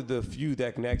one of the few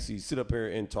that can actually sit up here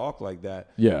and talk like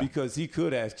that because he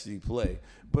could actually play.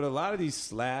 But a lot of these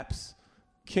slaps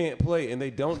can't play, and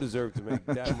they don't deserve to make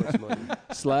that much money.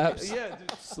 Slaps? Yeah,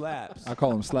 dude, slaps. I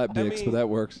call them slap dicks, but that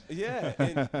works. Yeah.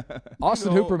 And,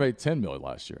 Austin Hooper made $10 million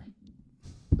last year.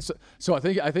 So I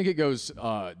think it goes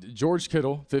George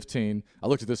Kittle 15. I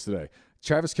looked at this today.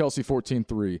 Travis Kelce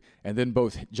 14.3, and then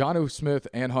both Jonnu Smith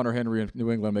and Hunter Henry in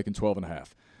New England making 12.5.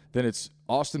 Then it's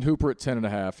Austin Hooper at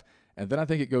 10.5, and then I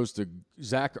think it goes to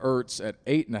Zach Ertz at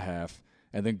 8.5,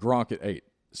 and then Gronk at 8.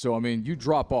 So, I mean, you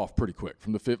drop off pretty quick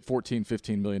from the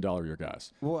 $14-15 million a year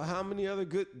guys. Well, how many other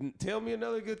good – tell me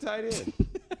another good tight end.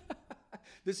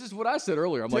 This is what I said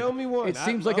earlier. Tell me one. It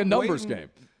seems like a numbers game.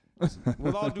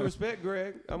 With all due respect,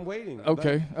 Greg, I'm waiting.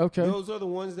 Okay. Those are the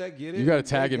ones that get it. You got to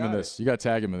tag him in this. You got to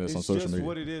tag him in this on social media. It's just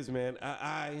what it is, man.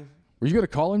 Were you going to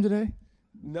call him today?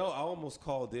 No, I almost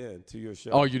called in to your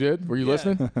show. Oh, you did? Were you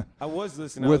listening? I was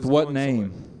listening. With what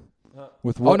name?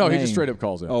 With what name? He just straight up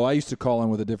calls in. Oh, I used to call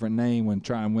him with a different name when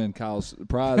trying to win Kyle's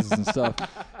prizes and stuff.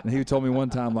 And he told me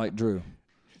one time, like, Drew,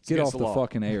 get off the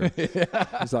fucking air.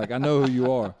 He's like, I know who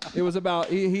you are. It was about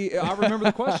I remember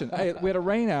the question. Hey, we had a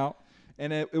rain out,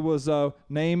 and it was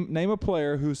name a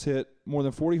player who's hit more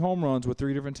than 40 home runs with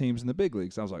 3 different teams in the big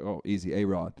leagues. I was like, oh, easy,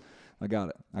 A-Rod. I got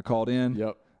it. I called in.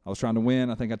 Yep. I was trying to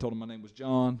win. I think I told him my name was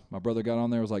John. My brother got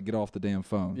on there. Was like, get off the damn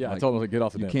phone. Yeah, like, I told him to get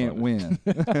off the damn phone. You can't win.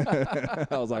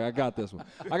 I was like, I got this one.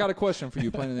 I got a question for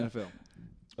you playing in the NFL.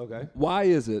 Okay. Why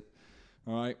is it,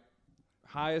 all right,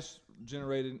 highest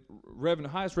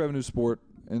revenue sport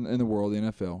in the world, the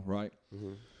NFL, right?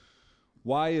 Mm-hmm.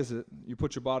 Why is it you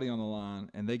put your body on the line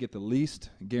and they get the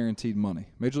least guaranteed money?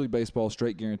 Major League Baseball,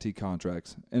 straight guaranteed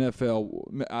contracts.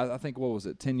 NFL, I think, what was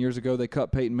it, 10 years ago, they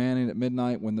cut Peyton Manning at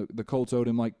midnight when the Colts owed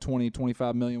him like $20,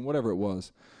 $25 million, whatever it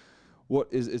was. What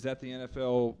is that the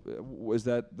NFL? Is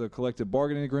that the collective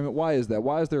bargaining agreement? Why is that?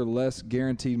 Why is there less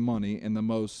guaranteed money in the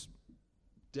most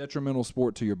detrimental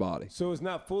sport to your body? So it's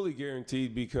not fully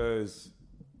guaranteed because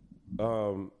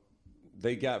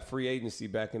they got free agency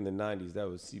back in the 90s. That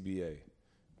was CBA.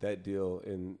 That deal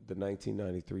in the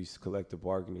 1993 collective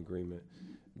bargaining agreement.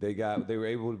 They were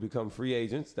able to become free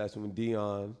agents. That's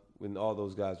when all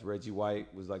those guys, Reggie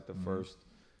White was like the first,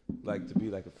 like to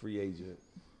be like a free agent.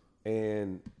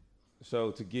 And so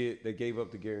they gave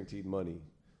up the guaranteed money.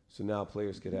 So now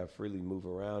players could have freely move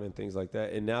around and things like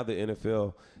that. And now the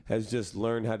NFL has just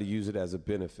learned how to use it as a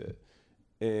benefit.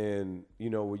 And,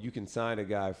 where you can sign a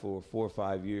guy for 4 or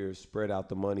 5 years, spread out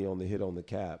the money on the hit on the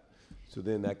cap. So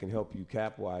then that can help you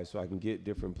cap-wise, so I can get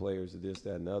different players of this,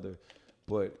 that, and the other.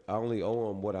 But I only owe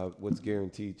them what's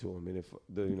guaranteed to them. And if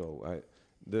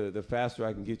the faster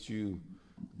I can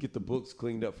get the books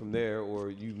cleaned up from there, or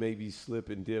you maybe slip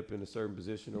and dip in a certain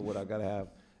position, or what I got to have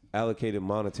allocated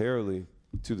monetarily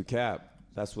to the cap,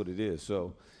 that's what it is.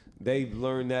 So they've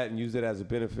learned that and used it as a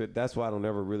benefit. That's why I don't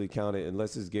ever really count it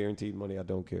unless it's guaranteed money. I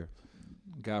don't care.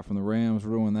 Guy from the Rams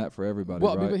ruined that for everybody.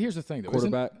 Well, right? but here's the thing, though.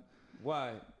 Quarterback.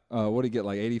 Why? What did he get?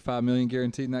 Like $85 million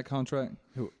guaranteed in that contract?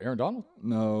 Who? Aaron Donald?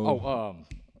 No.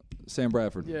 Sam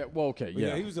Bradford. Yeah. Well, okay.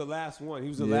 Yeah. He was the last one. He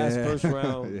was the last first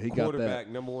round quarterback,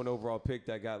 got number 1 overall pick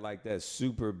that got like that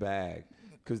super bag.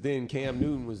 Because then Cam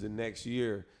Newton was the next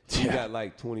year. He got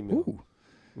like $20 million.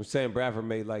 When Sam Bradford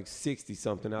made like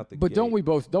 60-something out the But gate. don't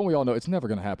we all know it's never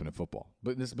going to happen in football?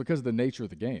 But it's because of the nature of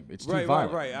the game. It's too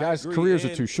violent. Right. Guys' careers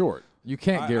are too short. You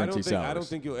can't guarantee salaries. I don't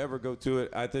think you'll ever go to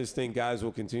it. I just think guys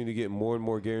will continue to get more and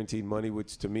more guaranteed money,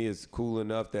 which to me is cool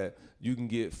enough that you can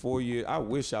get 4 years. I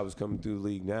wish I was coming through the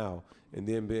league now and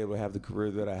then be able to have the career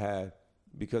that I had,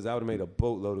 because I would have made a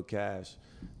boatload of cash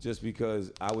just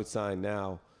because I would sign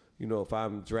now. If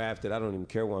I'm drafted, I don't even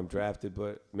care where I'm drafted,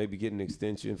 but maybe get an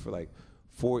extension for like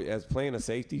 4 as playing a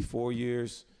safety, 4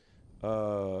 years,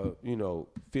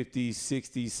 50,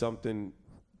 60 something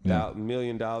 $1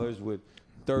 million with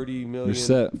 30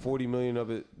 million, 40 million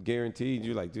of it guaranteed.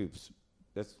 You're like, dude,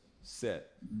 that's set.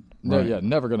 No, right. Yeah,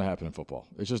 never going to happen in football.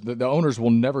 It's just the owners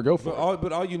will never go for it.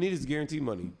 But all you need is guaranteed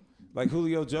money. Like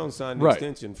Julio Jones signed an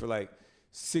extension for like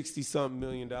 $60-something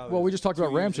million. Well, we just talked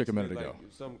about Ramchick a minute ago.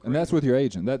 And that's with your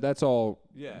agent. That's all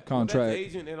contract. Well, that's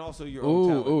agent and also your own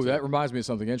talent. Ooh, that reminds me of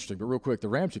something interesting. But real quick, the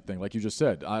Ramchick thing, like you just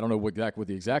said, I don't know what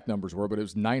the exact numbers were, but it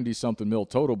was 90-something mil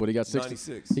total, but he got 60.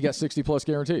 96. He got 60+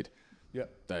 guaranteed. Yeah,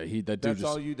 that's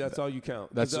all you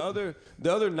count. That's the other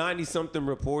 90-something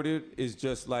reported is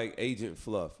just like agent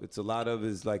fluff. It's a lot of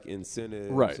is like incentives.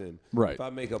 Right. If I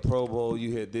make a Pro Bowl,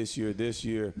 you hit this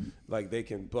year, like they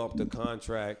can bump the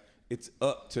contract it's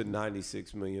up to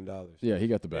 $96 million. Yeah, he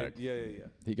got the bag. Yeah.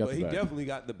 He got the bag. He definitely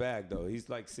got the bag, though. He's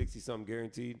like 60-something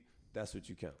guaranteed. That's what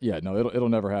you count. Yeah, no, it'll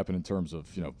never happen in terms of,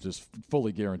 just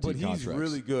fully guaranteed contracts. But he's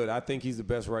really good. I think he's the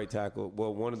best right tackle.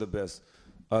 Well, one of the best,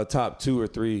 top 2 or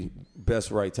 3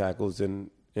 best right tackles in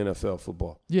NFL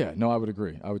football. Yeah, no, I would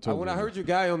agree. I would totally When I agree. heard your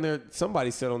guy on there,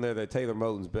 somebody said on there that Taylor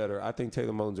Moton's better. I think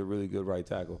Taylor Moton's a really good right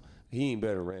tackle. He ain't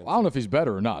better than Ramsey. I don't know if he's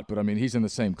better or not, but I mean, he's in the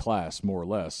same class more or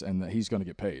less, and he's going to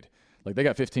get paid. Like, they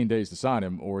got 15 days to sign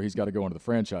him, or he's got to go into the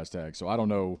franchise tag. So I don't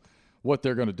know what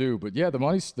they're going to do, but yeah, the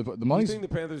money's. You think the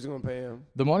Panthers are going to pay him?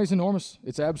 The money's enormous.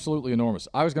 It's absolutely enormous.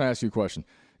 I was going to ask you a question,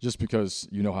 just because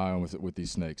you know how I am with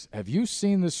these snakes. Have you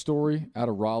seen this story out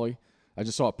of Raleigh? I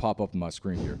just saw it pop up on my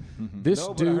screen here. This No,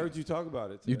 but dude, I heard you talk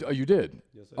about it today. you did?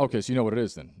 Yes, I okay, so you know what it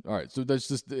is then. All right, so there's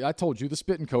just I told you the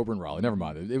spitting cobra in Raleigh. Never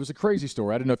mind. It was a crazy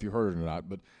story. I didn't know if you heard it or not,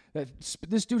 but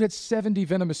this dude had 70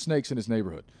 venomous snakes in his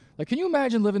neighborhood. Like, can you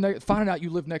imagine finding out you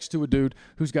live next to a dude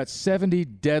who's got 70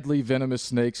 deadly venomous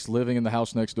snakes living in the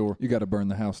house next door? You got to burn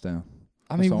the house down.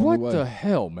 I mean, what the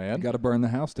hell, man? You got to burn the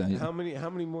house down. How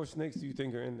many more snakes do you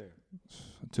think are in there?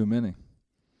 Too many.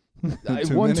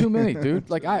 Too many, dude.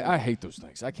 Like, I hate those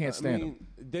snakes. I can't stand them.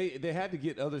 They had to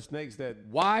get other snakes that.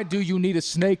 Why do you need a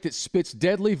snake that spits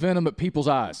deadly venom at people's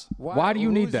eyes? Why do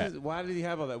you need that? Why did he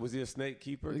have all that? Was he a snake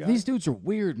keeper guy? These dudes are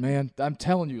weird, man. I'm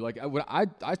telling you. Like, I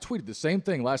tweeted the same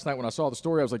thing last night when I saw the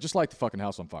story. I was like, just light the fucking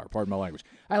house on fire. Pardon my language.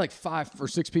 I had like 5 or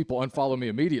 6 people unfollow me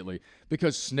immediately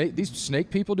because these snake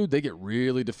people, dude, they get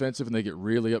really defensive and they get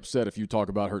really upset if you talk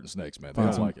about hurting snakes, man. They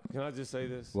don't like it. Can I just say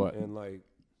this? What? And like,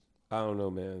 I don't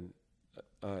know, man.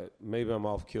 Maybe I'm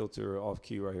off kilter or off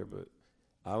key right here, but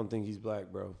I don't think he's black,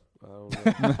 bro. I don't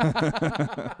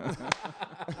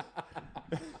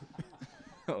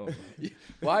know.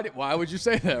 Why would you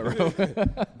say that,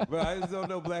 bro? Bro, I just don't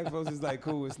know black folks is like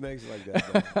cool with snakes like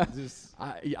that. Bro. Just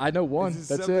I know one.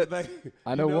 That's it. Like,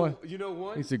 I know one. You know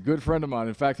one? He's a good friend of mine.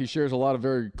 In fact, he shares a lot of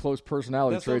very close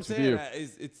personality That's traits what with I'm you. saying.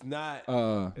 It's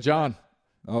not. John.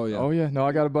 Oh yeah. Oh yeah. No,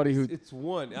 I got a buddy who. It's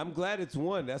one. I'm glad it's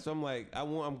one. That's what I'm like.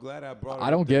 I'm glad I brought it. I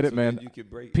don't up there get it, so man. that You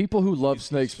could break. People who love You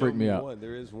snakes show freak me out. One.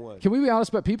 There is one. Can we be honest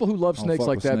about people who love don't snakes fuck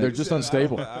like with that? They're snakes. just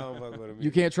unstable. I don't fuck with them.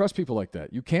 You can't trust people like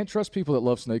that. You can't trust people that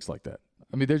love snakes like that.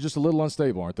 I mean, they're just a little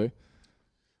unstable, aren't they?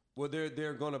 Well,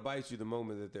 they're gonna bite you the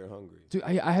moment that they're hungry. Dude,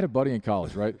 I had a buddy in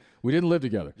college, right? We didn't live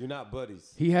together. You're not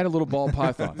buddies. He had a little ball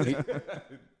python.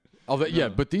 Yeah,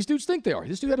 but these dudes think they are.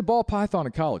 This dude had a ball python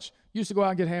in college. He used to go out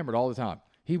and get hammered all the time.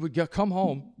 He would come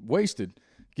home wasted,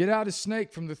 get out his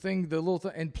snake from the little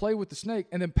thing, and play with the snake,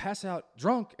 and then pass out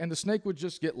drunk, and the snake would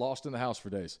just get lost in the house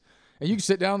for days. And you can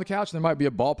sit down on the couch, and there might be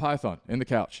a ball python in the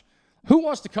couch. Who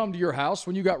wants to come to your house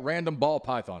when you got random ball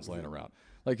pythons laying around?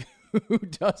 Like, who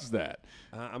does that?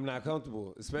 I'm not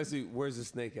comfortable, especially where's the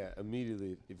snake at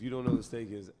immediately. If you don't know who the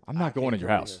snake is, I'm not going in your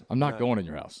house. I'm not going in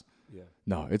your house. Yeah.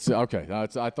 No, it's okay.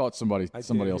 I thought somebody I else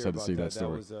did had hear to about see that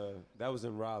story. That was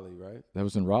in Raleigh, right? That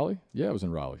was in Raleigh? Yeah, it was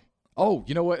in Raleigh. Oh,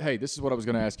 you know what? Hey, this is what I was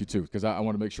going to ask you, too, because I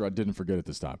want to make sure I didn't forget it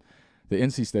this time. The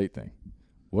NC State thing.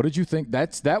 What did you think?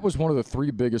 That was one of the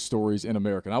 3 biggest stories in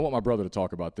America. And I want my brother to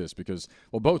talk about this because,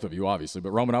 well, both of you, obviously.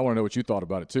 But, Roman, I want to know what you thought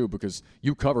about it, too, because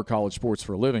you cover college sports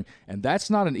for a living. And that's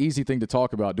not an easy thing to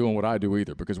talk about doing what I do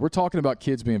either, because we're talking about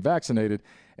kids being vaccinated,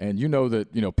 and you know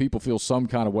that, people feel some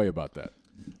kind of way about that.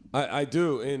 I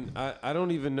do, and I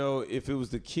don't even know if it was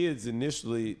the kids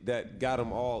initially that got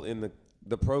them all in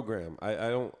the program. I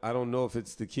don't know if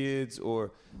it's the kids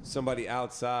or somebody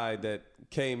outside that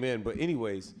came in. But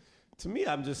anyways, to me,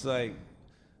 I'm just like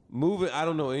moving. I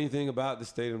don't know anything about the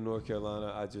state of North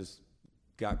Carolina. I just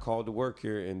got called to work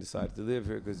here and decided to live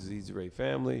here because it's Easy Ray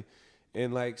family.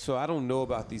 And so I don't know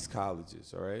about these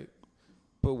colleges, all right?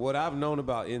 But what I've known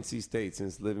about NC State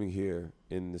since living here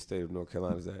in the state of North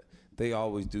Carolina is that they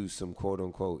always do some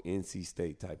quote-unquote NC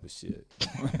State type of shit.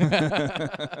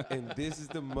 And this is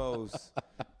the most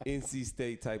NC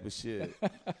State type of shit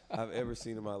I've ever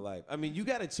seen in my life. I mean, you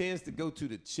got a chance to go to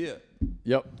the chip.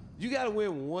 Yep. You got to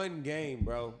win one game,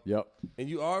 bro. Yep. And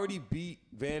you already beat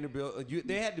Vanderbilt.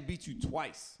 They had to beat you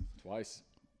twice.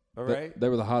 All right? They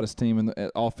were the hottest team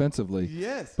offensively.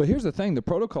 Yes. But here's the thing. The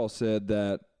protocol said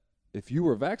that if you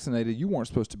were vaccinated, you weren't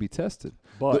supposed to be tested.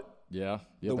 But, the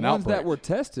ones that were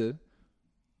tested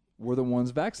were the ones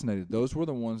vaccinated. Those were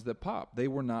the ones that popped. They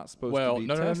were not supposed to be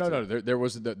tested.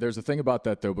 No. There's a thing about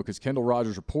that, though, because Kendall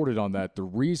Rogers reported on that. The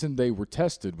reason they were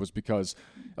tested was because,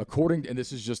 and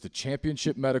this is just the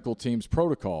championship medical team's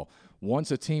protocol,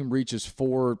 once a team reaches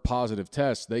 4 positive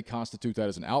tests, they constitute that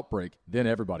as an outbreak. Then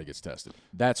everybody gets tested.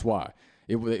 That's why.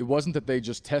 It wasn't that they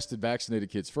just tested vaccinated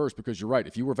kids first, because you're right.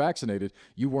 If you were vaccinated,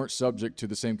 you weren't subject to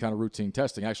the same kind of routine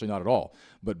testing. Actually, not at all.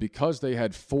 But because they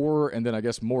had 4 and then I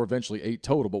guess more, eventually 8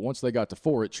 total, but once they got to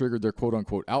 4, it triggered their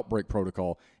quote-unquote outbreak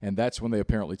protocol, and that's when they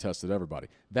apparently tested everybody.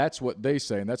 That's what they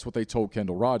say, and that's what they told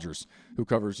Kendall Rogers, who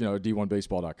covers,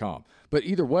 D1Baseball.com. But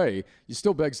either way, it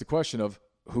still begs the question of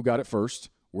who got it first,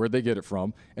 where'd they get it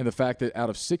from, and the fact that out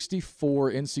of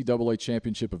 64 NCAA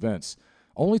championship events,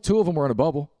 only 2 of them were in a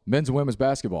bubble, men's and women's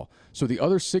basketball. So the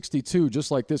other 62,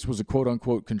 just like this, was a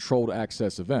quote-unquote controlled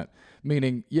access event,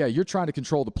 meaning, yeah, you're trying to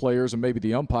control the players and maybe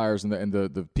the umpires and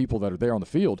the people that are there on the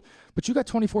field, but you got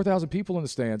 24,000 people in the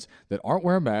stands that aren't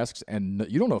wearing masks, and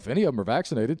you don't know if any of them are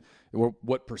vaccinated or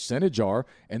what percentage are,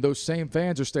 and those same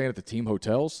fans are staying at the team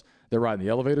hotels. They're riding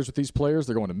the elevators with these players.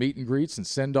 They're going to meet and greets and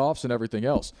send-offs and everything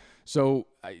else. So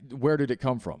where did it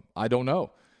come from? I don't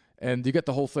know. And you get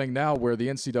the whole thing now where the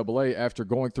NCAA, after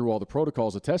going through all the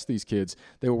protocols to test these kids,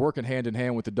 they were working hand in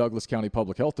hand with the Douglas County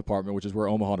Public Health Department, which is where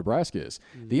Omaha, Nebraska is.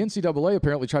 Mm-hmm. The NCAA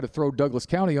apparently tried to throw Douglas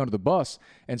County under the bus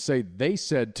and say they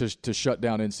said to shut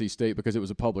down NC State because it was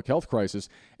a public health crisis.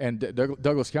 And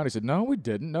Douglas County said, no, we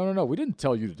didn't. No, we didn't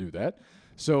tell you to do that.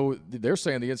 So they're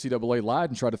saying the NCAA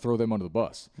lied and tried to throw them under the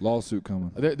bus. Lawsuit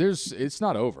coming. It's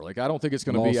not over. Like, I don't think it's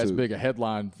going to be as big a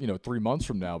headline, 3 months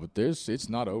from now. But it's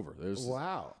not over.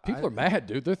 Wow. People are mad,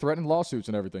 dude. They're threatening lawsuits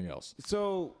and everything else.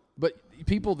 So, but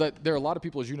there are a lot of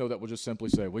people, as you know, that will just simply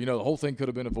say, well, the whole thing could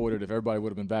have been avoided if everybody would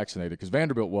have been vaccinated, because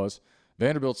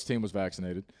Vanderbilt's team was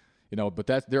vaccinated, but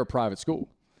they're a private school.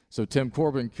 So Tim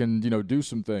Corbin can, do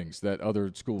some things that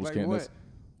other schools like can't. What?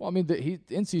 Well, I mean,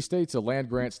 NC State's a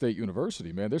land-grant state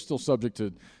university, man. They're still subject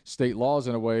to state laws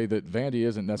in a way that Vandy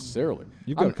isn't necessarily.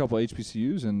 You've got a couple of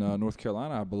HBCUs in North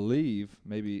Carolina, I believe,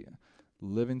 maybe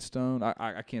Livingstone.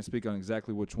 I can't speak on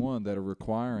exactly which one, that are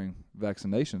requiring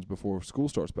vaccinations before school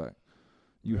starts back.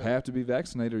 You have to be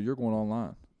vaccinated or you're going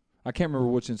online. I can't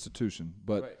remember which institution,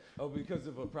 but right. Oh, because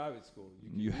of a private school.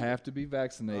 You have to be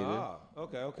vaccinated. Ah,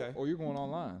 okay. Or you're going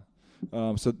online.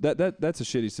 So that's a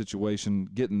shitty situation,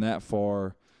 getting that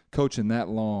far, coaching that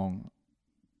long,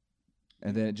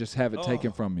 and then just have it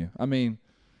taken from you. I mean,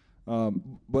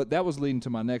 but that was leading to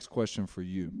my next question for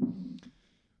you.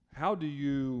 How do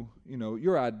you,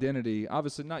 your identity,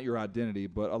 obviously not your identity,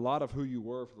 but a lot of who you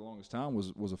were for the longest time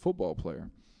was a football player.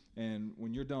 And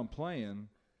when you're done playing,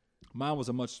 mine was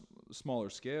a much smaller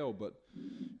scale, but,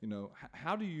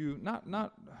 how do you,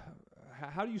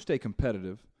 how do you stay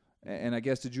competitive? And I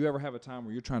guess, did you ever have a time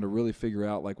where you're trying to really figure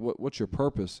out, like, what's your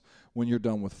purpose when you're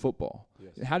done with football?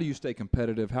 Yes. How do you stay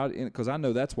competitive? Because I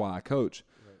know that's why I coach,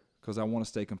 because I want to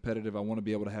stay competitive. I want to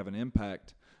be able to have an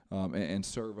impact and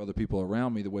serve other people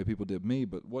around me the way people did me.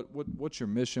 But what's your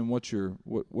mission? What's your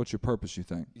purpose, you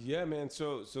think? Yeah, man.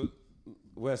 So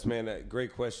Wes, man,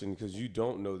 great question, because you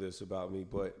don't know this about me.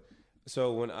 But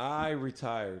so when I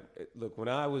retired, look, when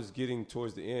I was getting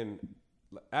towards the end,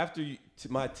 after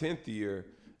my 10th year,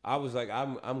 I was like,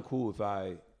 I'm cool if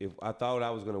I thought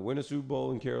I was going to win a Super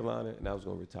Bowl in Carolina and I was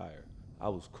going to retire. I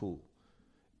was cool.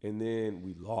 And then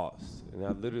we lost. And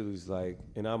I literally was like,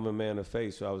 and I'm a man of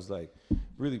faith, so I was like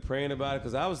really praying about it,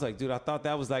 because I was like, dude, I thought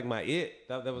that was like my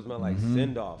that was my like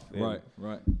send-off. And,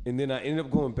 right. And then I ended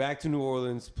up going back to New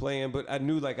Orleans playing, but I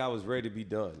knew like I was ready to be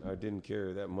done. I didn't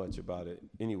care that much about it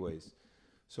anyways.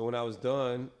 So when I was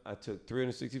done, I took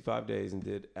 365 days and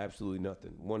did absolutely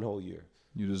nothing, one whole year.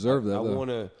 You deserve that. I want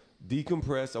to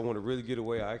decompress. I want to really get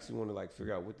away. I actually want to like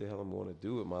figure out what the hell I'm going to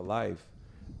do with my life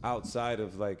outside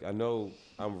of, like, I know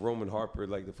I'm Roman Harper,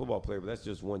 like the football player, but that's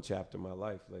just one chapter of my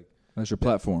life. Like, that's your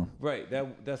platform. Right.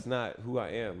 That's not who I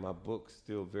am. My book's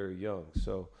still very young.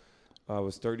 So I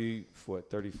was 34,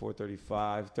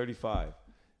 35,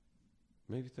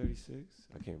 maybe 36.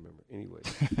 I can't remember. Anyways.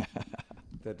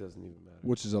 That doesn't even matter.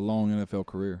 Which is a long NFL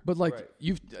career. But like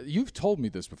you've told me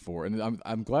this before, and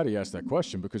I'm glad he asked that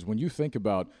question, because when you think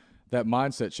about that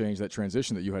mindset change, that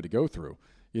transition that you had to go through,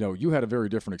 you had a very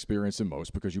different experience than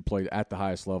most, because you played at the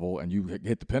highest level and you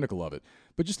hit the pinnacle of it.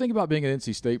 But just think about being an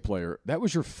NC State player. That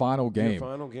was your final game.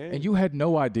 And you had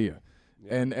no idea.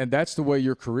 Yeah. And that's the way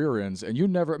your career ends. And you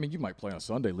never, you might play on a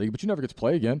Sunday league, but you never get to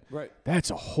play again. Right. That's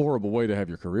a horrible way to have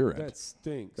your career end. That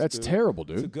stinks. That's terrible,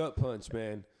 dude. It's a gut punch,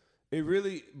 man. It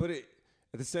really, but at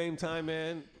the same time,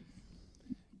 man,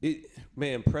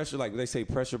 pressure, like they say,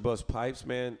 pressure busts pipes,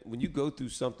 man. When you go through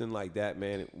something like that,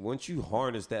 man, once you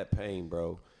harness that pain,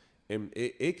 bro, and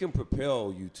it can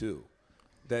propel you too.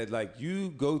 That, like, you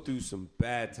go through some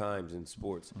bad times in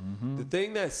sports. Mm-hmm. The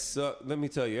thing that sucks, let me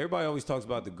tell you, everybody always talks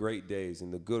about the great days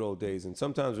and the good old days. And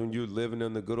sometimes when you're living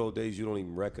in the good old days, you don't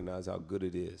even recognize how good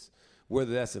it is.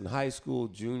 Whether that's in high school,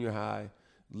 junior high,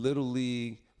 little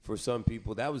league, for some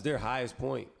people, that was their highest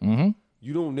point. Mm-hmm.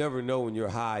 You don't never know when your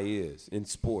high is in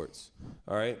sports,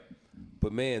 all right?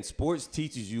 But, man, sports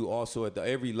teaches you also at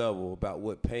every level about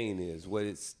what pain is, what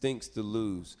it stinks to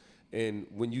lose. And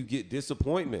when you get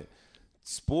disappointment,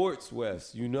 sports,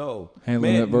 Wes,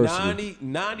 handling adversity.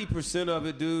 90% of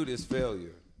it, dude, is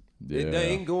failure. Yeah. It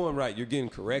ain't going right. You're getting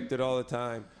corrected all the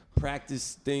time. Practice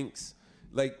stinks.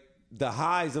 Like the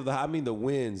highs of the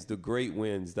wins, the great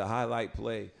wins, the highlight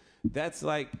play, that's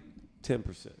like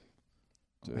 10%.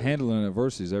 Handling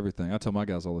adversity is everything. I tell my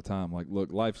guys all the time, like,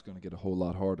 look, life's going to get a whole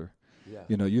lot harder.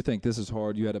 Yeah. You think this is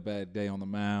hard. You had a bad day on the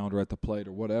mound or at the plate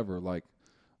or whatever. Like,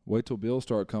 wait till bills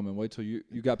start coming. Wait till you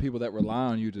got people that rely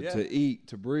on you to eat,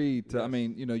 to breathe. Yes. I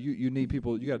mean, you need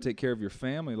people. You got to take care of your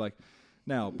family. Like,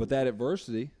 now, but that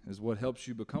adversity is what helps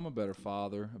you become a better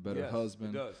father, a better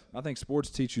husband. It does. I think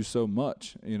sports teach you so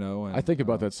much, And, I think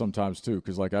about that sometimes too,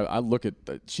 because like I look at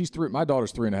my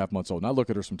daughter's 3.5 months old, and I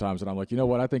look at her sometimes, and I'm like, you know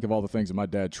what? I think of all the things that my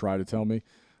dad tried to tell me,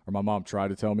 or my mom tried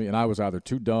to tell me, and I was either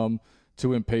too dumb,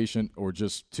 too impatient, or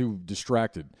just too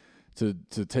distracted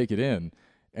to take it in.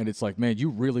 And it's like, man, you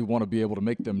really want to be able to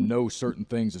make them know certain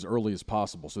things as early as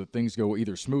possible so that things go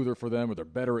either smoother for them or they're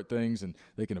better at things and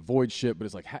they can avoid shit. But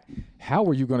it's like, how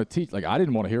are you going to teach? Like, I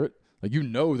didn't want to hear it. Like,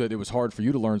 that it was hard for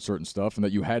you to learn certain stuff and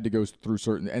that you had to go through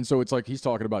certain. And so it's like he's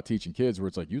talking about teaching kids where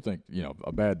it's like you think,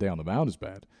 a bad day on the mound is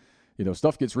bad.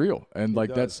 Stuff gets real. And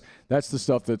like that's the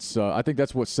stuff that's I think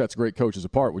that's what sets great coaches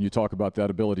apart when you talk about that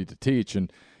ability to teach.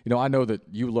 And I know that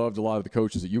you loved a lot of the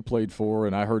coaches that you played for,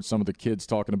 and I heard some of the kids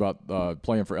talking about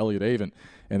playing for Elliott Avent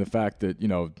and the fact that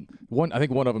I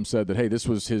think one of them said that, hey, this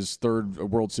was his third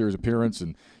World Series appearance,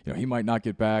 and he might not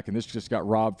get back, and this just got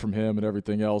robbed from him and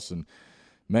everything else. And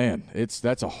man,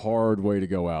 that's a hard way to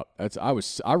go out.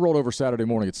 I rolled over Saturday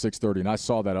morning at 6:30, and I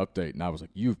saw that update, and I was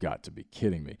like, you've got to be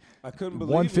kidding me. I couldn't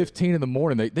believe 1:15 in the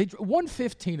morning. They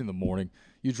 1:15 in the morning.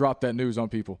 You dropped that news on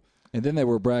people. And then they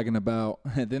were bragging about,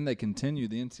 and then the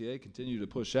NCAA continued to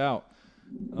push out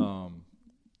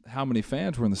how many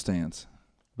fans were in the stands,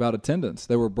 about attendance.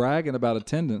 They were bragging about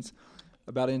attendance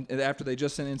after they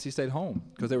just sent NC State home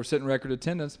because they were setting record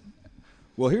attendance.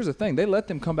 Well, here's the thing. They let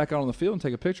them come back out on the field and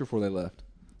take a picture before they left.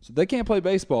 So they can't play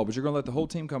baseball, but you're going to let the whole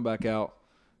team come back out,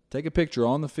 take a picture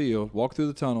on the field, walk through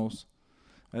the tunnels.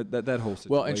 That whole situation.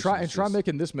 Well, and try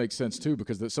making this make sense too,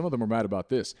 because some of them are mad about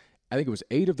this. I think it was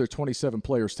 8 of their 27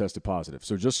 players tested positive,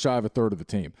 so just shy of a third of the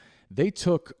team. They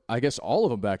took, I guess, all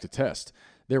of them back to test.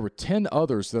 There were 10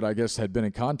 others that I guess had been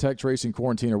in contact tracing,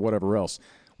 quarantine, or whatever else.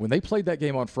 When they played that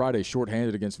game on Friday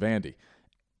shorthanded against Vandy,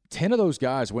 10 of those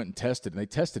guys went and tested, and they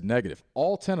tested negative.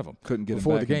 All 10 of them couldn't get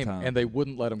before them back the game, in time. and they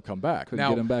wouldn't let them come back. Couldn't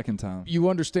get them back in time. You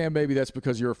understand maybe that's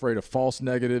because you're afraid of false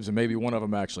negatives, and maybe one of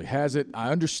them actually has it.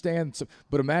 I understand,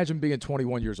 but imagine being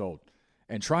 21 years old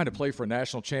and trying to play for a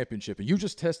national championship, and you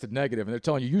just tested negative, and they're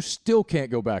telling you still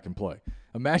can't go back and play.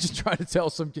 Imagine trying to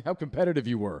tell how competitive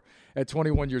you were at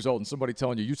 21 years old, and somebody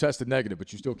telling you tested negative,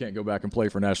 but you still can't go back and play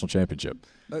for a national championship.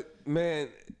 Man,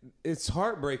 it's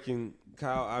heartbreaking,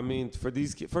 Kyle. I mean, for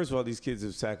these kids, first of all, these kids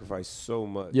have sacrificed so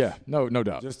much. Yeah, no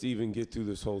doubt. Just to even get through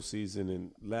this whole season,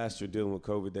 and last year dealing with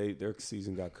COVID, their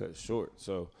season got cut short.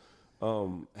 So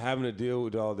having to deal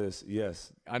with all this,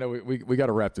 yes. I know we got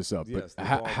to wrap this up, yes, but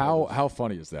how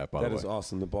funny is that, by the way? That is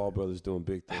awesome. The Ball brothers doing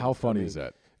big things. How funny is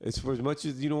that? It's for as much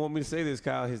as you don't want me to say this,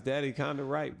 Kyle. His daddy kind of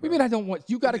right. Bro. I mean, I don't want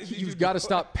you've got to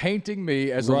stop painting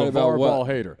me as a right LeVar Ball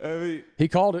hater. I mean, he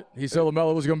called it. He said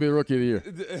LaMelo was going to be the rookie of the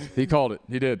year. He called it.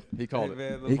 He did. He called it.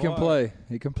 Man, he can play.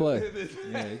 He can play.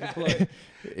 Yeah, he can play.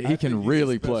 He can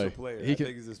really play. He can. I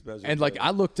think he's a special and player. like I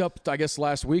looked up, I guess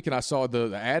last week, and I saw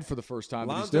the ad for the first time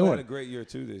that he's Lonzo doing. had a great year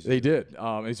too this year. They did.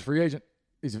 He's a free agent.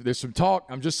 There's some talk.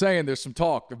 I'm just saying there's some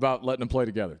talk about letting them play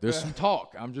together. There's some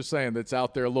talk. I'm just saying that's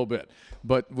out there a little bit.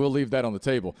 But we'll leave that on the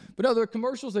table. But no, the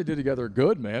commercials they did together are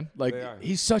good, man. Like,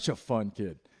 he's such a fun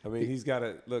kid. I mean, he's got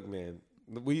to – look, man,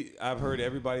 I've heard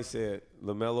everybody say it.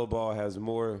 LaMelo Ball has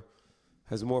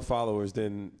more followers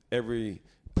than every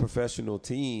professional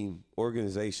team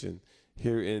organization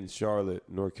here in Charlotte,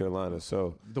 North Carolina.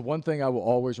 So the one thing I will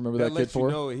always remember that kid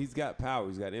for – he's got power.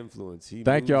 He's got influence. He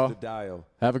Thank moves y'all. the dial.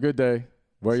 Have a good day.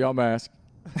 Wear y'all mask.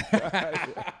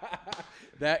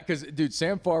 Because, dude,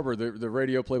 Sam Farber, the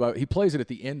radio play-by, he plays it at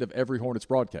the end of every Hornets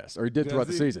broadcast, or he did throughout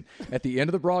the season. At the end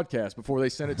of the broadcast, before they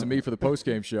sent it to me for the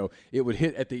post-game show, it would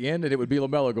hit at the end, and it would be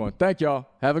LaMelo going, thank y'all.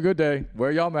 Have a good day.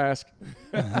 Wear y'all mask.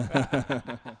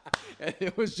 And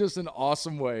it was just an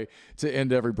awesome way to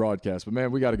end every broadcast. But, man,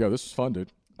 we got to go. This was fun,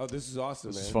 dude. Oh, this is awesome,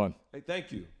 man. This is fun. Hey,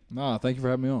 thank you. Nah, thank you for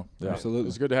having me on. Yeah. Absolutely.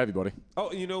 It's good to have you, buddy.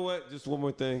 Oh, you know what? Just one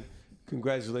more thing.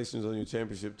 Congratulations on your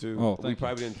championship, too. Oh, we thank you.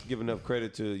 probably didn't give enough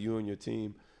credit to you and your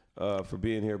team. for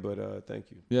being here, but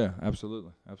thank you. Yeah,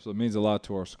 absolutely. Absolutely. It means a lot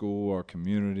to our school, our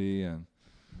community, and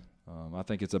I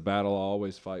think it's a battle I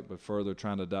always fight, but further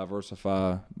trying to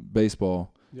diversify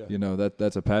baseball. Yeah. You know,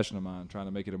 that's a passion of mine, trying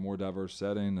to make it a more diverse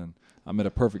setting, and I'm at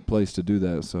a perfect place to do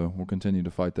that, so we'll continue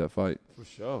to fight that fight. For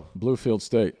sure. Bluefield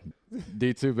State,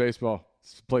 D2 baseball.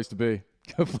 It's the place to be.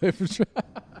 Go play for sure.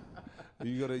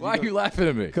 Why are you laughing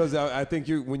at me? Because I think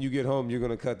when you get home, you're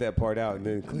going to cut that part out and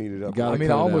then clean it up. I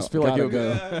mean, I almost feel like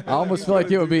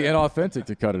it would be inauthentic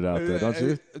to cut it out there, don't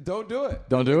you? Don't do it.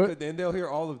 Don't do it? And they'll hear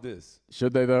all of this.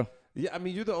 Should they, though? Yeah, I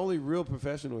mean, you're the only real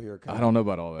professional here, Kyle. I don't know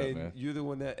about all that, and man. You're the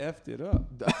one that effed it up.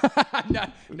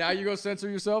 now you go censor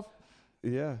yourself?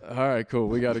 Yeah. All right, cool.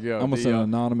 We got to go. I'm going to send an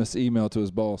anonymous email to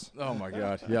his boss. Oh, my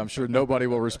God. Yeah, I'm sure nobody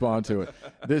will respond to it.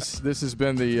 This has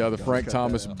been the Frank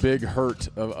Thomas Big Hurt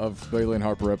of Bailey and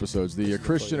Harper episodes, the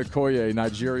Christian Okoye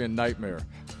Nigerian Nightmare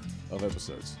of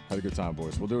episodes. Had a good time,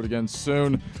 boys. We'll do it again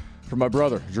soon. For my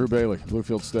brother, Drew Bailey,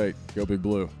 Bluefield State, go Big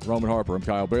Blue. Roman Harper, I'm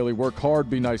Kyle Bailey. Work hard,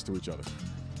 be nice to each other.